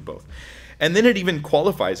 so I believe both. And then it even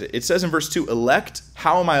qualifies it. It says in verse 2, elect,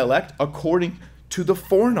 how am I elect? According to the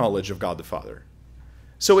foreknowledge of God the Father.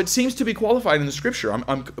 So it seems to be qualified in the Scripture.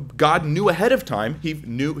 God knew ahead of time. He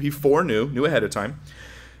foreknew, knew ahead of time.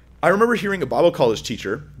 I remember hearing a Bible college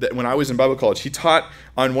teacher that when I was in Bible college, he taught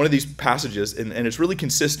on one of these passages, and it's really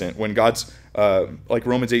consistent when God's, like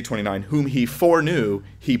Romans 8:29, whom he foreknew,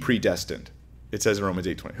 he predestined. It says in Romans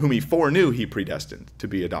 8:20, whom he foreknew, he predestined to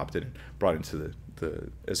be adopted and brought into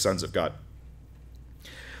as sons of God.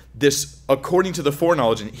 This, according to the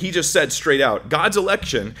foreknowledge, and he just said straight out, God's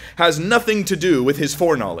election has nothing to do with his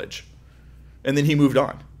foreknowledge. And then he moved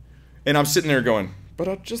on. And I'm sitting there going, but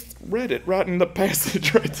I just read it right in the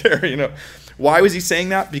passage right there, you know. Why was he saying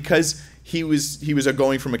that? Because he was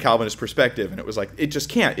going from a Calvinist perspective, and it was like, it just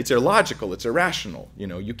can't. It's illogical. It's irrational. You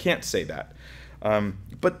know, you can't say that.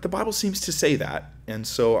 But the Bible seems to say that, and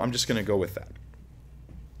so I'm just going to go with that.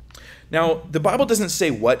 Now, the Bible doesn't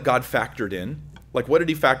say what God factored in. Like, what did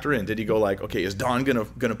he factor in? Did he go like, okay, is Don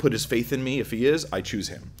gonna put his faith in me? If he is, I choose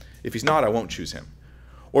him. If he's not, I won't choose him.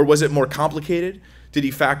 Or was it more complicated? Did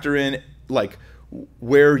he factor in, like,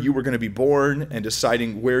 where you were going to be born and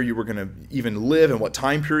deciding where you were going to even live and what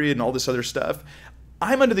time period and all this other stuff?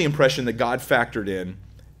 I'm under the impression that God factored in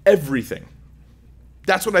everything.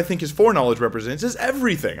 That's what I think his foreknowledge represents, is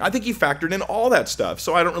everything. I think he factored in all that stuff.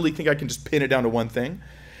 So I don't really think I can just pin it down to one thing.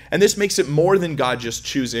 And this makes it more than God just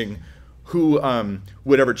choosing who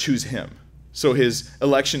would ever choose him. So his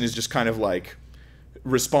election is just kind of like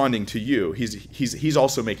responding to you. He's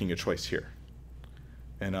also making a choice here.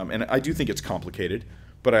 And I do think it's complicated,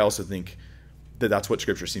 but I also think that that's what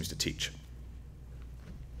Scripture seems to teach.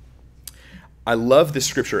 I love this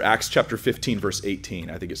Scripture, Acts chapter 15, verse 18.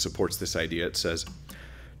 I think it supports this idea. It says,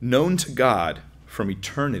 known to God from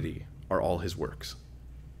eternity are all his works.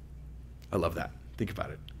 I love that. Think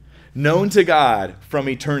about it. Known to God from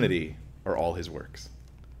eternity are all his works.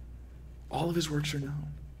 All of his works are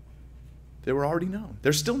known. They were already known.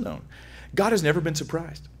 They're still known. God has never been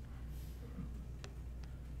surprised.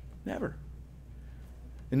 Never.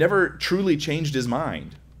 He never truly changed his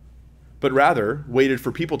mind, but rather waited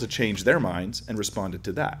for people to change their minds and responded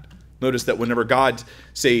to that. Notice that whenever God,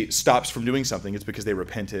 say, stops from doing something, it's because they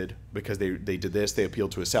repented, because they did this, they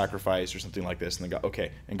appealed to a sacrifice or something like this, and then God,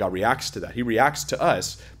 okay, and God reacts to that. He reacts to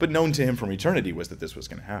us, but known to him from eternity was that this was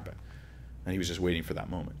going to happen. And he was just waiting for that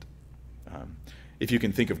moment. If you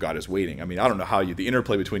can think of God as waiting. I mean, I don't know how the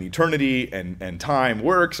interplay between eternity and time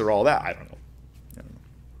works or all that. I don't know.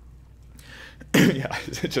 Yeah,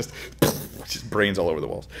 it's just brains all over the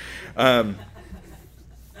walls.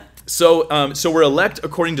 So we're elect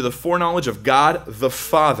according to the foreknowledge of God the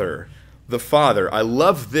Father. The Father. I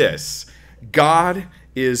love this. God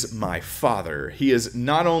is my Father. He is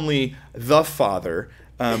not only the Father,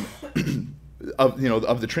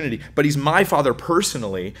 of the Trinity, but he's my Father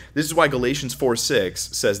personally. This is why Galatians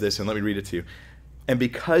 4:6 says this, and let me read it to you. And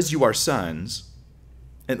because you are sons,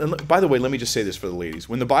 and by the way, let me just say this for the ladies.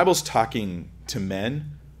 When the Bible's talking to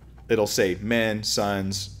men, it'll say men,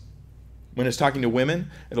 sons. When it's talking to women,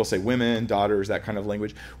 it'll say women, daughters, that kind of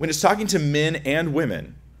language. When it's talking to men and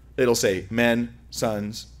women, it'll say men,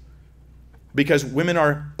 sons, because women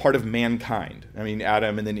are part of mankind. I mean,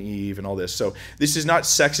 Adam and then Eve and all this. So this is not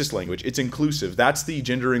sexist language. It's inclusive. That's the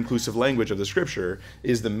gender-inclusive language of the Scripture,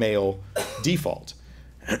 is the male default.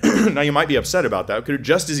 Now, you might be upset about that. It could have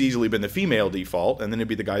just as easily been the female default, and then it'd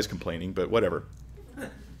be the guys complaining, but whatever.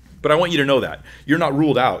 But I want you to know that. You're not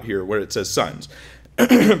ruled out here where it says sons.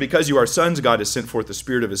 Because you are sons, God has sent forth the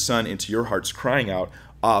Spirit of his Son into your hearts, crying out,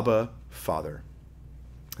 Abba, Father.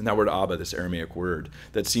 And that word Abba, this Aramaic word,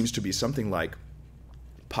 that seems to be something like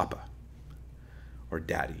Papa or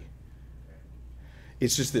Daddy.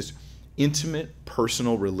 It's just this intimate,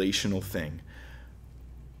 personal, relational thing.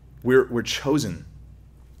 We're chosen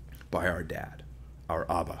by our dad, our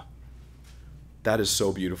Abba. That is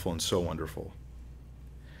so beautiful and so wonderful.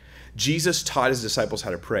 Jesus taught his disciples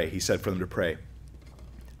how to pray. He said for them to pray,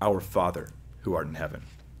 Our Father who art in heaven.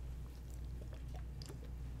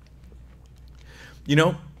 You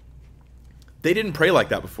know, they didn't pray like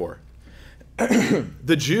that before.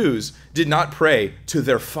 The Jews did not pray to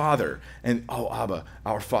their father and, oh, Abba,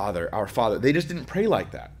 our Father, our Father. They just didn't pray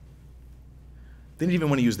like that. They didn't even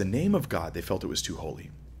want to use the name of God. They felt it was too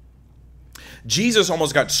holy. Jesus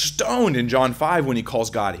almost got stoned in John 5 when he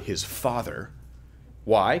calls God his Father.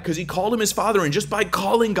 Why? Because he called him his Father, and just by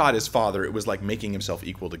calling God his Father, it was like making himself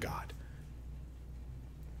equal to God.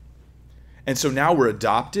 And so now we're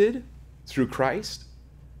adopted through Christ,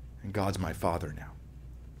 and God's my Father now.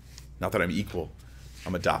 Not that I'm equal,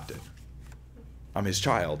 I'm adopted. I'm his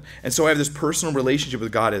child. And so I have this personal relationship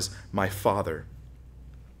with God as my Father.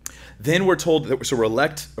 Then we're told that we're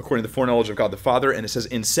elect according to the foreknowledge of God the Father, and it says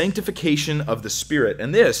in sanctification of the Spirit.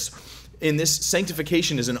 And this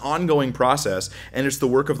sanctification is an ongoing process, and it's the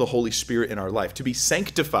work of the Holy Spirit in our life. To be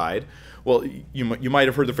sanctified, well, you might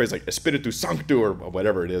have heard the phrase like Espiritu Sancto or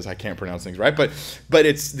whatever it is. I can't pronounce things right, but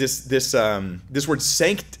it's this word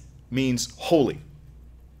sanct means holy.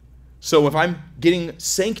 So if I'm getting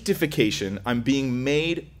sanctification, I'm being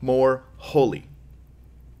made more holy.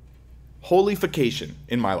 Holification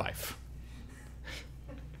in my life.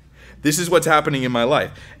 This is what's happening in my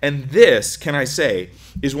life. And this, can I say,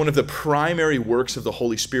 is one of the primary works of the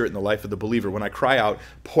Holy Spirit in the life of the believer. When I cry out,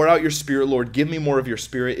 pour out your Spirit, Lord, give me more of your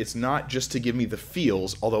Spirit, it's not just to give me the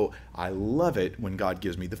feels, although I love it when God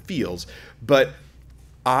gives me the feels, but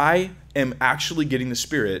I am actually getting the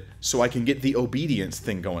Spirit so I can get the obedience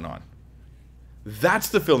thing going on. That's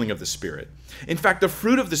the filling of the Spirit. In fact, the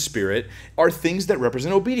fruit of the Spirit are things that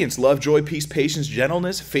represent obedience. Love, joy, peace, patience,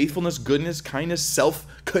 gentleness, faithfulness, goodness, kindness,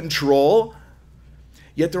 self-control.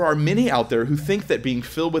 Yet there are many out there who think that being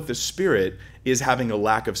filled with the Spirit is having a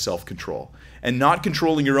lack of self-control. And not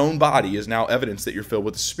controlling your own body is now evidence that you're filled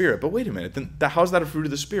with the Spirit. But wait a minute, then how's that a fruit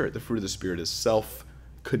of the Spirit? The fruit of the Spirit is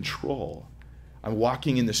self-control. I'm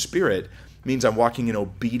walking in the Spirit means I'm walking in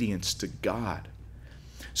obedience to God.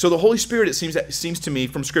 So the Holy Spirit, it seems to me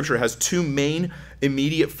from Scripture, has two main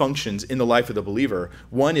immediate functions in the life of the believer.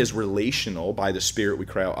 One is relational. By the Spirit we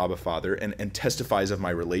cry out, Abba, Father, and testifies of my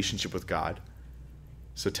relationship with God.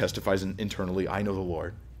 So testifies internally, I know the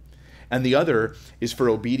Lord. And the other is for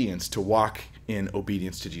obedience, to walk in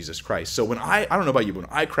obedience to Jesus Christ. So when I don't know about you, but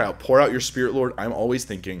when I cry out, pour out your Spirit, Lord, I'm always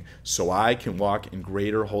thinking, so I can walk in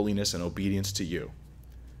greater holiness and obedience to you.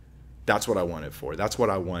 That's what I want it for. That's what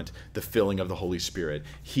I want, the filling of the Holy Spirit.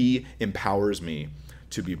 He empowers me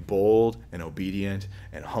to be bold and obedient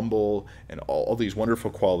and humble and all these wonderful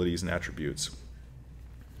qualities and attributes.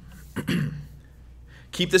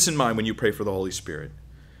 Keep this in mind when you pray for the Holy Spirit.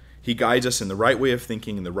 He guides us in the right way of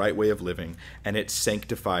thinking, in the right way of living, and it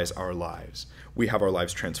sanctifies our lives. We have our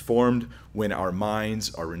lives transformed when our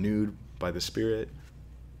minds are renewed by the Spirit.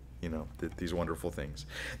 You know, these wonderful things.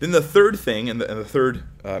 Then the third thing, and the third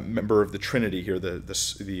member of the Trinity here,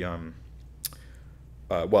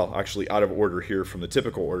 actually out of order here from the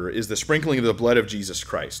typical order, is the sprinkling of the blood of Jesus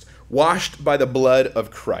Christ. Washed by the blood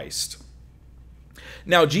of Christ.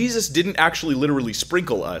 Now, Jesus didn't actually literally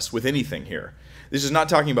sprinkle us with anything here. This is not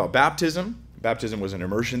talking about baptism. Baptism was an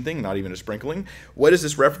immersion thing, not even a sprinkling. What is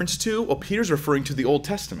this reference to? Well, Peter's referring to the Old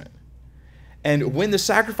Testament. And when the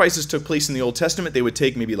sacrifices took place in the Old Testament, they would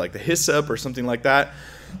take maybe like the hyssop or something like that.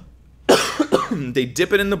 They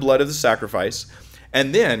dip it in the blood of the sacrifice.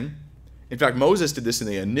 And then, in fact, Moses did this in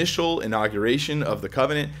the initial inauguration of the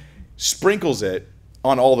covenant, sprinkles it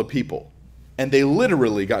on all the people. and they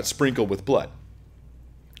literally got sprinkled with blood.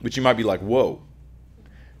 Which you might be like, whoa.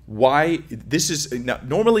 Why? This is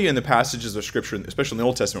normally in the passages of Scripture, especially in the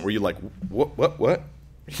Old Testament, where you're like, what?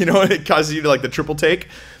 You know, it causes you to like the triple take.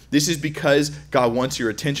 This is because God wants your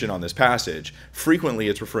attention on this passage. Frequently,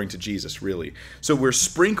 it's referring to Jesus, really. So we're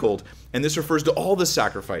sprinkled, and this refers to all the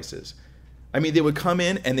sacrifices. I mean, they would come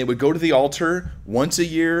in and they would go to the altar once a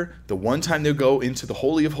year. The one time they go into the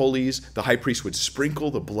Holy of Holies, the high priest would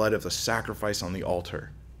sprinkle the blood of the sacrifice on the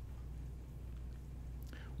altar.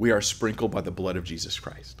 We are sprinkled by the blood of Jesus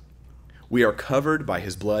Christ. We are covered by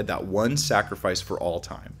his blood, that one sacrifice for all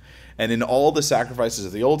time. And in all the sacrifices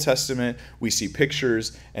of the Old Testament, we see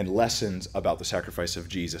pictures and lessons about the sacrifice of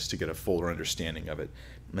Jesus to get a fuller understanding of it,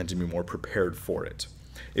 and to be more prepared for it.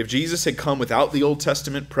 If Jesus had come without the Old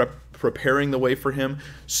Testament preparing the way for him,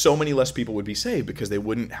 so many less people would be saved because they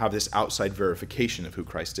wouldn't have this outside verification of who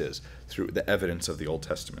Christ is through the evidence of the Old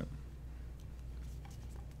Testament.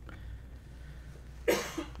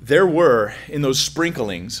 There were, in those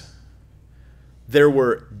sprinklings, there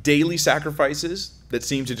were daily sacrifices that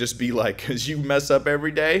seemed to just be like, because you mess up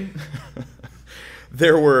every day.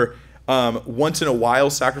 There were once in a while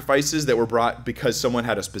sacrifices that were brought because someone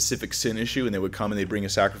had a specific sin issue, and they would come and they'd bring a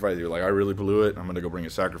sacrifice. They were like, I really blew it. I'm going to go bring a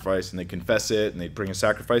sacrifice. And they'd confess it, and they'd bring a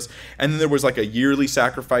sacrifice. And then there was like a yearly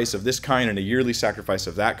sacrifice of this kind and a yearly sacrifice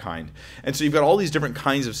of that kind. And so you've got all these different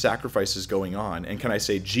kinds of sacrifices going on. And can I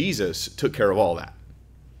say Jesus took care of all that?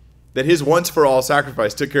 That his once-for-all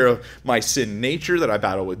sacrifice took care of my sin nature that I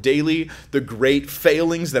battle with daily, the great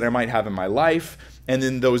failings that I might have in my life, and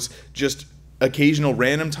then those just occasional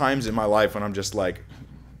random times in my life when I'm just like,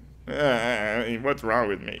 what's wrong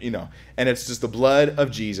with me? You know, and it's just the blood of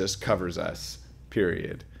Jesus covers us,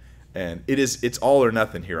 period. And it's all or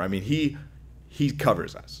nothing here. I mean, he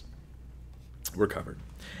covers us. We're covered.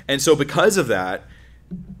 And so because of that,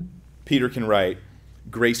 Peter can write,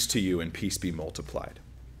 grace to you and peace be multiplied.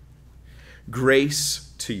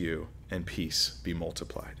 Grace to you and peace be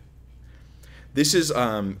multiplied. This is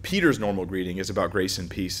Peter's normal greeting is about grace and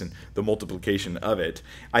peace and the multiplication of it.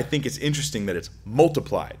 I think it's interesting that it's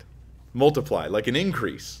multiplied, like an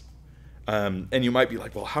increase. And you might be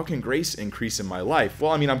like, well, how can grace increase in my life?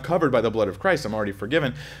 Well, I mean, I'm covered by the blood of Christ. I'm already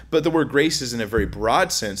forgiven. But the word grace is in a very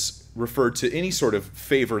broad sense referred to any sort of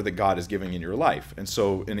favor that God is giving in your life. And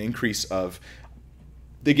so an increase of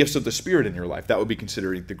the gifts of the Spirit in your life. That would be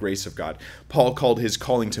considering the grace of God. Paul called his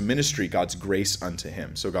calling to ministry God's grace unto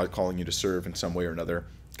him. So God calling you to serve in some way or another,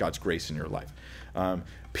 God's grace in your life.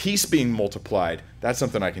 Peace being multiplied, that's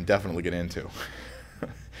something I can definitely get into.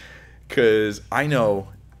 Because I know,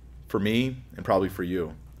 for me, and probably for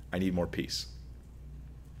you, I need more peace.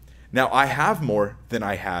 Now, I have more than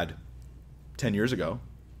I had 10 years ago.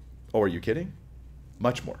 Oh, are you kidding?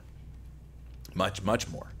 Much more. Much, much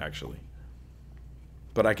more, actually.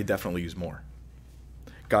 But I could definitely use more.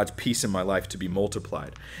 God's peace in my life to be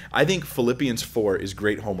multiplied. I think Philippians 4 is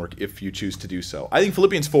great homework if you choose to do so. I think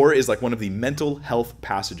Philippians 4 is like one of the mental health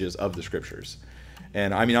passages of the Scriptures.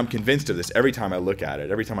 And I mean, I'm convinced of this every time I look at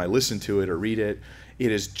it, every time I listen to it or read it.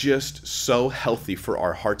 It is just so healthy for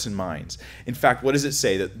our hearts and minds. In fact, what does it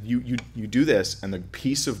say? That you do this and the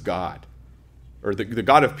peace of God, or the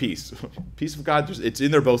God of peace, peace of God, it's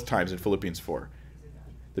in there both times in Philippians 4.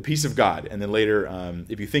 The peace of God. And then later,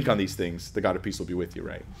 if you think on these things, the God of peace will be with you,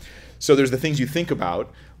 right? So there's the things you think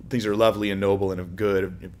about, things that are lovely and noble and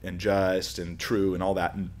good and just and true and all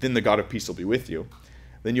that. And then the God of peace will be with you.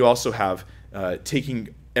 Then you also have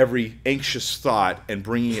taking every anxious thought and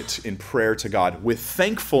bringing it in prayer to God with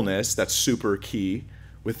thankfulness. That's super key.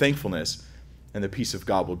 With thankfulness. And the peace of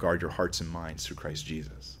God will guard your hearts and minds through Christ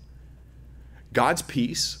Jesus. God's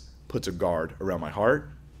peace puts a guard around my heart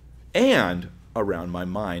and around my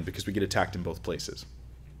mind, because we get attacked in both places.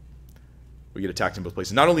 We get attacked in both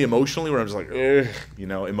places. Not only emotionally, where I'm just like,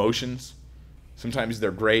 emotions. Sometimes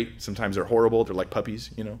they're great. Sometimes they're horrible. They're like puppies,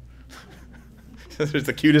 There's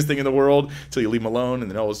the cutest thing in the world until you leave them alone, and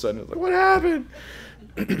then all of a sudden it's like, what happened?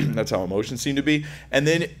 That's how emotions seem to be. And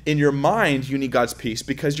then in your mind, you need God's peace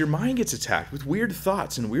because your mind gets attacked with weird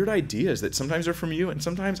thoughts and weird ideas that sometimes are from you and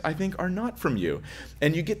sometimes I think are not from you.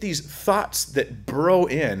 And you get these thoughts that burrow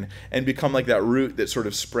in and become like that root that sort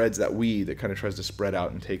of spreads, that weed that kind of tries to spread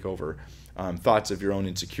out and take over thoughts of your own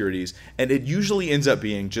insecurities. And it usually ends up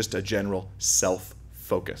being just a general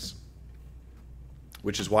self-focus,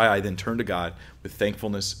 which is why I then turn to God with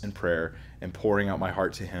thankfulness and prayer and pouring out my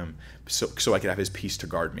heart to him so I can have his peace to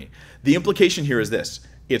guard me. The implication here is this.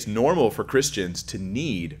 It's normal for Christians to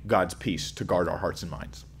need God's peace to guard our hearts and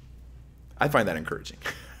minds. I find that encouraging.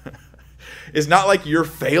 It's not like you're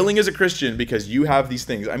failing as a Christian because you have these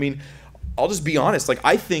things. I mean, I'll just be honest. Like,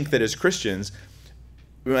 I think that as Christians,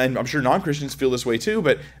 and I'm sure non-Christians feel this way too,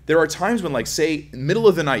 but there are times when, like, say, middle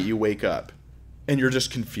of the night you wake up and you're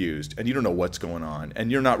just confused and you don't know what's going on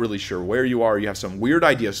and you're not really sure where you are. You have some weird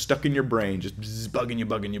idea stuck in your brain, just bugging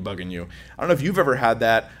you. I don't know if you've ever had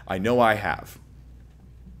that. I know I have.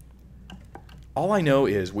 All I know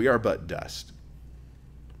is we are but dust.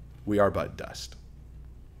 We are but dust.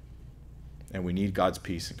 And we need God's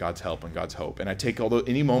peace and God's help and God's hope. And I take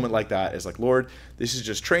any moment like that as like, Lord, this is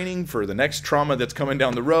just training for the next trauma that's coming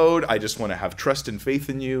down the road. I just want to have trust and faith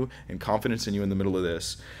in you and confidence in you in the middle of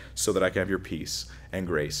this so that I can have your peace and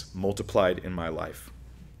grace multiplied in my life.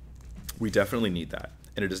 We definitely need that,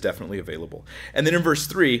 and it is definitely available. And then in verse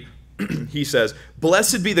 3, he says,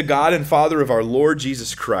 "Blessed be the God and Father of our Lord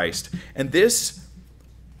Jesus Christ." And this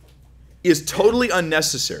is totally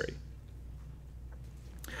unnecessary.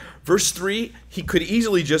 Verse 3, he could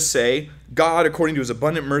easily just say, God, according to his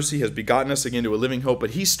abundant mercy, has begotten us again to a living hope.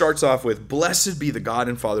 But he starts off with, "Blessed be the God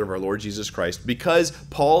and Father of our Lord Jesus Christ," because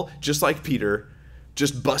Paul, just like Peter,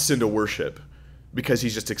 just busts into worship because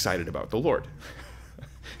he's just excited about the Lord.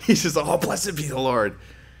 He says, "Oh, blessed be the Lord."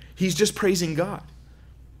 He's just praising God.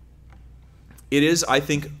 It is, I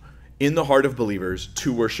think, in the heart of believers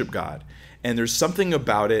to worship God. And there's something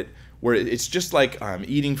about it where it's just like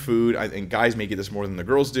eating food, and guys may get this more than the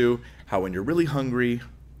girls do, how when you're really hungry,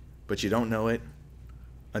 but you don't know it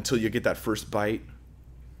until you get that first bite,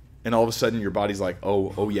 and all of a sudden your body's like,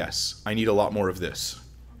 oh yes, I need a lot more of this.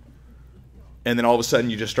 And then all of a sudden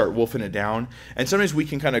you just start wolfing it down. And sometimes we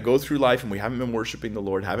can kind of go through life and we haven't been worshiping the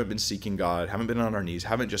Lord, haven't been seeking God, haven't been on our knees,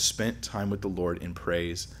 haven't just spent time with the Lord in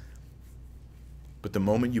praise. But the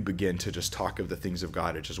moment you begin to just talk of the things of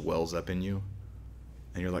God, it just wells up in you.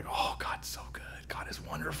 And you're like, oh, God's so good. God is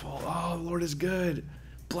wonderful. Oh, the Lord is good.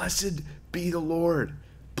 Blessed be the Lord.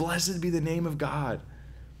 Blessed be the name of God.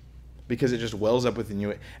 Because it just wells up within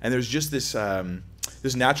you. And there's just this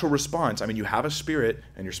natural response. I mean, you have a spirit,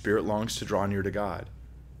 and your spirit longs to draw near to God.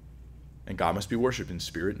 And God must be worshipped in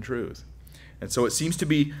spirit and truth. And so it seems to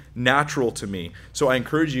be natural to me. So I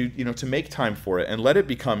encourage you, to make time for it and let it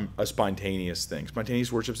become a spontaneous thing.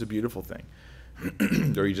 Spontaneous worship is a beautiful thing.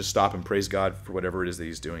 Or you just stop and praise God for whatever it is that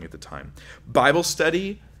he's doing at the time. Bible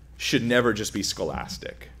study should never just be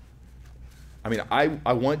scholastic. I mean,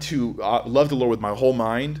 I want to love the Lord with my whole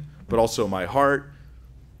mind, but also my heart,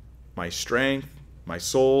 my strength, my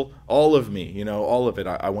soul, all of me, all of it.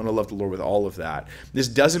 I want to love the Lord with all of that. This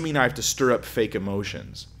doesn't mean I have to stir up fake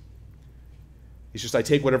emotions. It's just I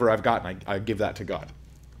take whatever I've got and I give that to God.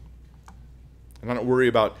 And I don't worry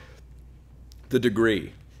about the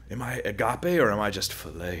degree. Am I agape or am I just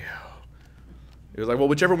phileo? It was like, well,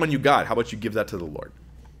 whichever one you got, how about you give that to the Lord?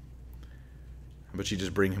 How about you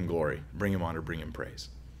just bring him glory, bring him honor, bring him praise?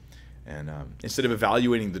 And instead of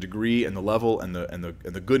evaluating the degree and the level and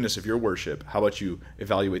the goodness of your worship, how about you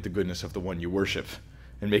evaluate the goodness of the one you worship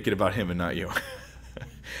and make it about him and not you?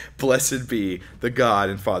 Blessed be the God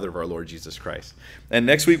and Father of our Lord Jesus Christ. And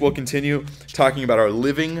next week we'll continue talking about our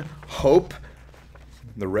living hope,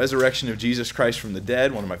 the resurrection of Jesus Christ from the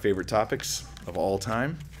dead, one of my favorite topics of all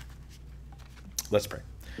time. Let's pray.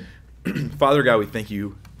 Father God, we thank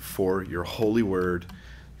you for your holy word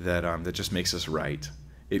that just makes us right.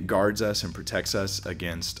 It guards us and protects us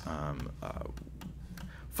against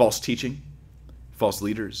false teaching, false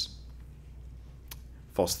leaders,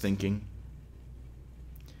 false thinking.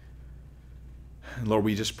 And Lord,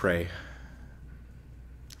 we just pray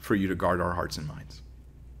for you to guard our hearts and minds.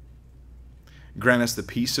 Grant us the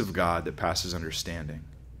peace of God that passes understanding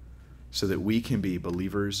so that we can be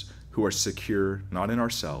believers who are secure, not in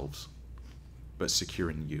ourselves, but secure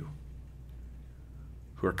in you,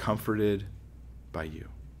 who are comforted by you,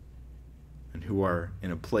 and who are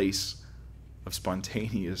in a place of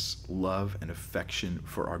spontaneous love and affection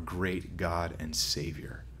for our great God and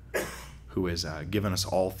Savior, who has given us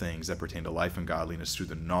all things that pertain to life and godliness through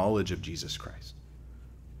the knowledge of Jesus Christ.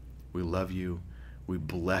 We love you. We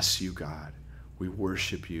bless you, God. We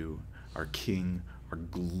worship you, our King, our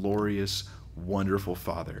glorious, wonderful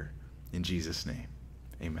Father. In Jesus' name,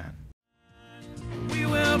 amen. We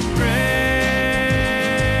will pray.